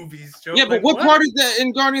bunch of movies, Joe. yeah, but Like, what part is that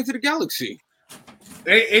in Guardians of the Galaxy?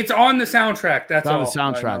 It's on the soundtrack. That's It's on all. the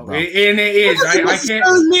soundtrack, I know. bro. And it is. I can't.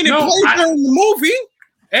 Doesn't mean it No, plays during the movie.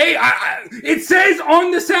 Hey, it says on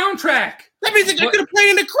the soundtrack. That means it What? could have played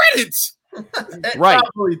in the credits. It Right.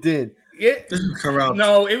 probably did. It, This is corrupt.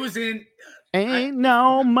 no, it was in. Ain't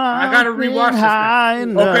no mountain gotta rewatch this high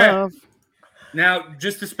now. Okay. enough. Now,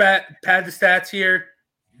 just to pad the stats here,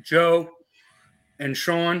 Joe and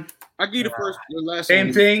Sean, I give you the last same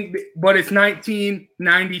one. thing, but it's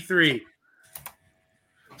 1993.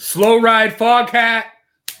 Slow Ride Foghat,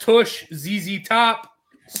 Tush, ZZ Top,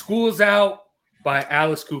 School's Out by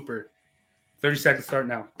Alice Cooper. 30 seconds start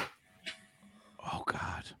now. Oh,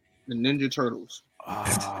 God. The Ninja Turtles.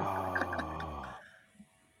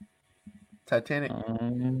 Titanic.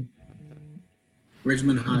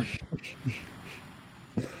 Richmond High.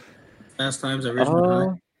 Fast Times at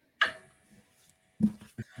Richmond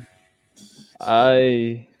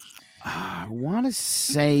High. I want to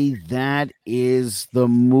say that is the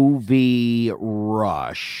movie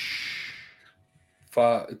Rush.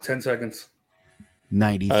 10 seconds.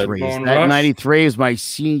 93. Going That Rush. 93 is my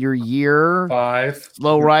senior year. 5.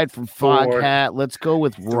 Slow Ride from 4, Foghat. Let's go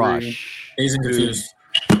with Rush. Dazed and Confused.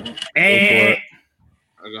 And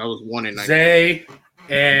I was 1 in 90. Zay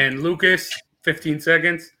and Lucas, 15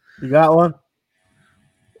 seconds. You got one?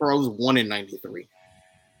 Bro, I was 1 in 93.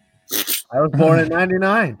 I was born in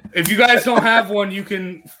 99. If you guys don't have one, you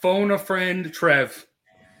can phone a friend, Trev.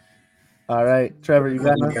 All right. Trevor, you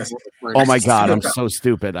got one? Oh, my God. I'm so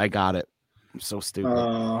stupid. I got it. I'm so stupid.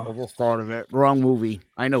 I just thought of it. Wrong movie.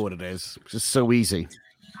 I know what it is. It's just so easy.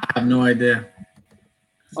 I have no idea.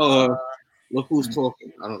 Look who's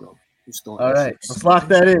talking. I don't know. Who's talking? All right. Let's lock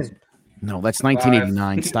that in. No, that's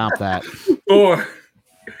 1989. Stop that. 4,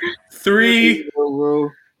 3,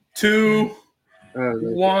 2,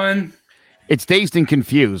 1. It's Dazed and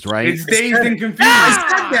Confused, right? It's Dazed and Confused.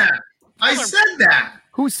 I said that.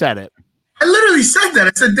 Who said it? I literally said that.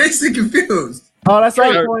 I said Dazed and Confused. Oh, that's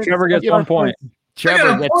right. Trevor gets 1 point. I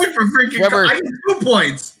got a point for freaking. Trevor- I get 2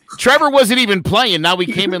 points. Trevor wasn't even playing. Now we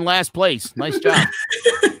came in last place. Nice job.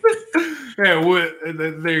 Yeah,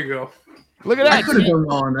 there you go. Look at I that. could have done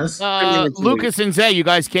well on this. Lucas and Zay, you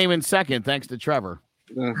guys came in second thanks to Trevor.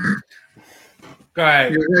 All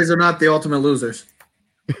right. You guys are not the ultimate losers.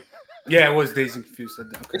 Yeah, it was Dazed and Confused.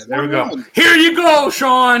 Okay, there we go. Here you go,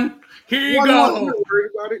 Sean. Here you go.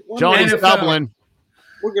 Johnny's NFL. doubling.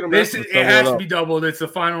 It has to be doubled. It's the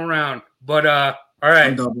final round. But all right.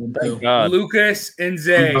 I'm doubling too. God. Lucas and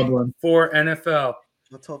Zay I'm doubling. for NFL.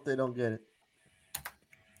 Let's hope they don't get it.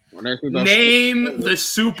 Name the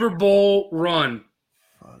Super Bowl run.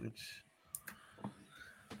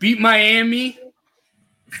 Beat Miami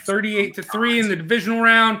 38-3 in the divisional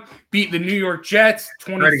round. Beat the New York Jets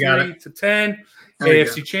 23-10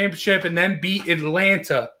 AFC Championship, and then beat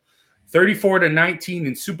Atlanta 34-19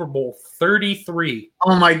 in Super Bowl 33.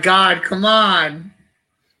 Oh my God! Come on.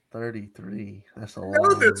 33. That's a I lot.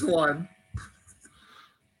 know this one.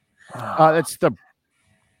 That's the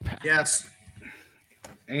Yes.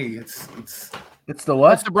 Hey, it's the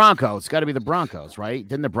what? That's the Broncos. It's got to be the Broncos, right?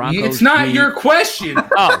 Didn't the Broncos? It's not beat- your question.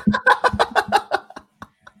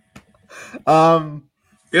 Oh,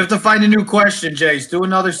 You have to find a new question, Jace. Do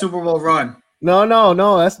another Super Bowl run.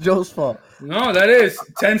 No. That's Joe's fault. No, that is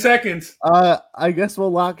 10 seconds. I guess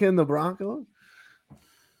we'll lock in the Broncos.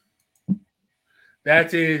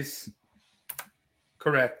 That is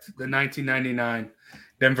correct. The 1999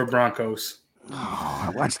 Denver Broncos.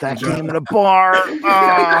 I watched that game at a bar.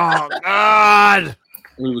 Oh God!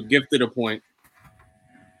 We were gifted a point.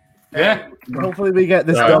 Yeah. Hopefully we get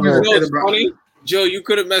this You double. know what's funny? Joe, you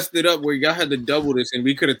could have messed it up where y'all had to double this, and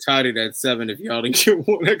we could have tied it at 7 if y'all didn't get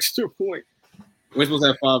 1 extra point. We're supposed to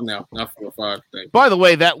have 5 now, not 4 or 5. By the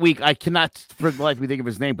way, that week I cannot for the life of me think of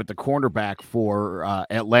his name, but the cornerback for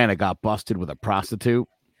Atlanta got busted with a prostitute,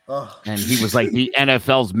 and he was like the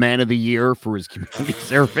NFL's Man of the Year for his community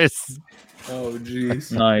service. Oh,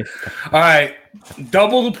 jeez. Nice. All right.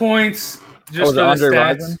 Double the points just for the Andre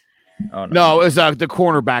stats. Rison? Oh, No, it was the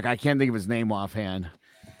cornerback. I can't think of his name offhand.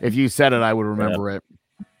 If you said it, I would remember it.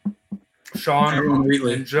 Sean Everyone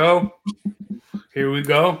Wheatley. and Joe. Here we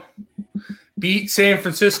go. Beat San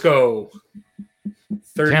Francisco.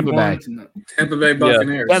 31. Tampa Bay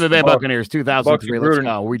Buccaneers. Tampa Bay Buccaneers, 2003. Bucky Let's Gruden. go.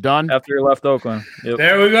 Are we done? After he left Oakland. Yep.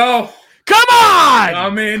 There we go. Come on!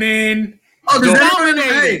 Coming in. Oh, does anybody,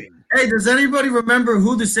 Dominating. hey, does anybody remember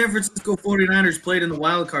who the San Francisco 49ers played in the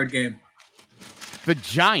wild card game? The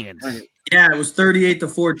Giants. Yeah, it was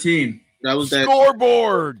 38-14. That was that.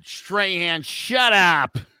 Scoreboard. Strahan, shut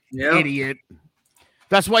up. Yep. Idiot.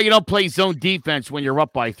 That's why you don't play zone defense when you're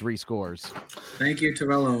up by 3 scores. Thank you,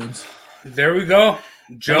 Terrell Owens. There we go.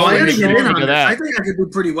 Joe I and gotta get in on Look at this. that. I think I could do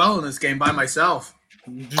pretty well in this game by myself.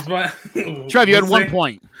 Trev, you had 1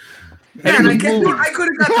 point. Man, I could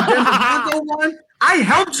have got the Denver Bronco one. I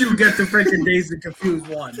helped you get the freaking Dazed and Confused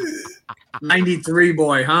one. 93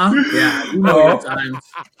 boy, huh? Yeah, you know your times.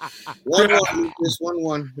 1-1, just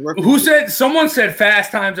 1-1. Who said? Someone said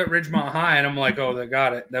Fast Times at Ridgemont High, and I'm like, oh, they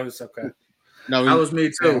got it. That was okay. No, That was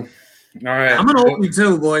me too. All right. I'm an oldie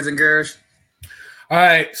too, boys and girls. All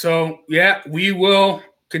right. So, yeah, we will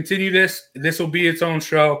continue this. This will be its own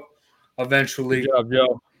show eventually. Good job,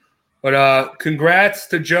 Joe. But congrats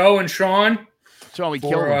to Joe and Sean Sean, we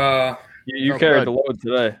killed him. for You carried the load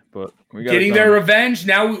today, but we got getting their revenge.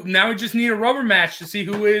 Now we just need a rubber match to see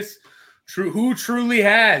who truly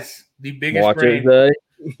has the biggest Watch brain. it,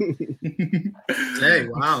 Hey,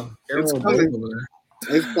 wow. It's coming.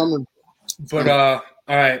 It's coming. But all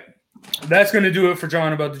right, that's gonna do it for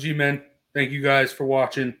John about the G-Men. Thank you guys for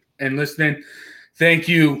watching and listening. Thank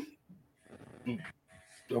you.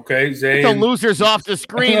 Okay, Zay. Get the losers off the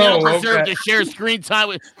screen. They don't deserve to share screen time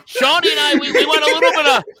with Shawnee and I. We want a little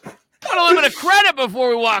bit of credit before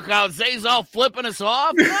we walk out. Zay's all flipping us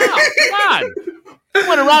off. No, come on. We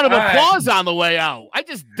want a round of applause on the way out. I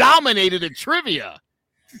just dominated at trivia.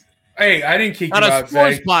 Hey, I didn't kick you on out, a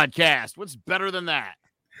sports Zay. podcast. What's better than that?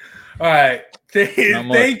 All right.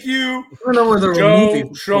 Thank you, I don't know where the Joe,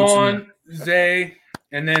 movie- Sean, Zay,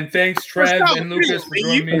 and then thanks, Trev and Lucas, for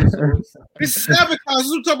joining me. It's sabotage. This is what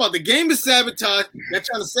I'm talking about. The game is sabotage. They're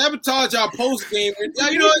trying to sabotage our post game. Yeah,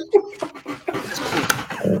 you know what?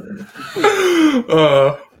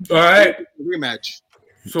 All right. Rematch.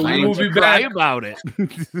 So we will be back about it.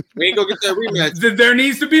 We ain't gonna get that rematch. There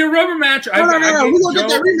needs to be a rubber match. No. We're gonna get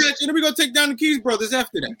that rematch, and then we're gonna take down the Keys brothers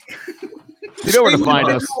after that. You know where to find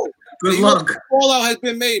us. Good luck. Fallout has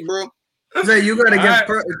been made, bro. Zay, you gotta get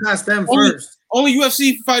past them first. Only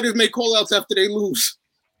UFC fighters make call-outs after they lose.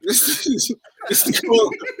 This is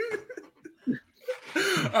cool.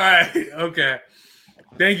 All right. Okay.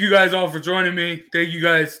 Thank you guys all for joining me. Thank you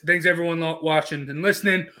guys. Thanks everyone watching and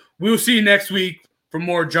listening. We'll see you next week for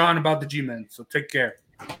more John about the G-Men. So take care.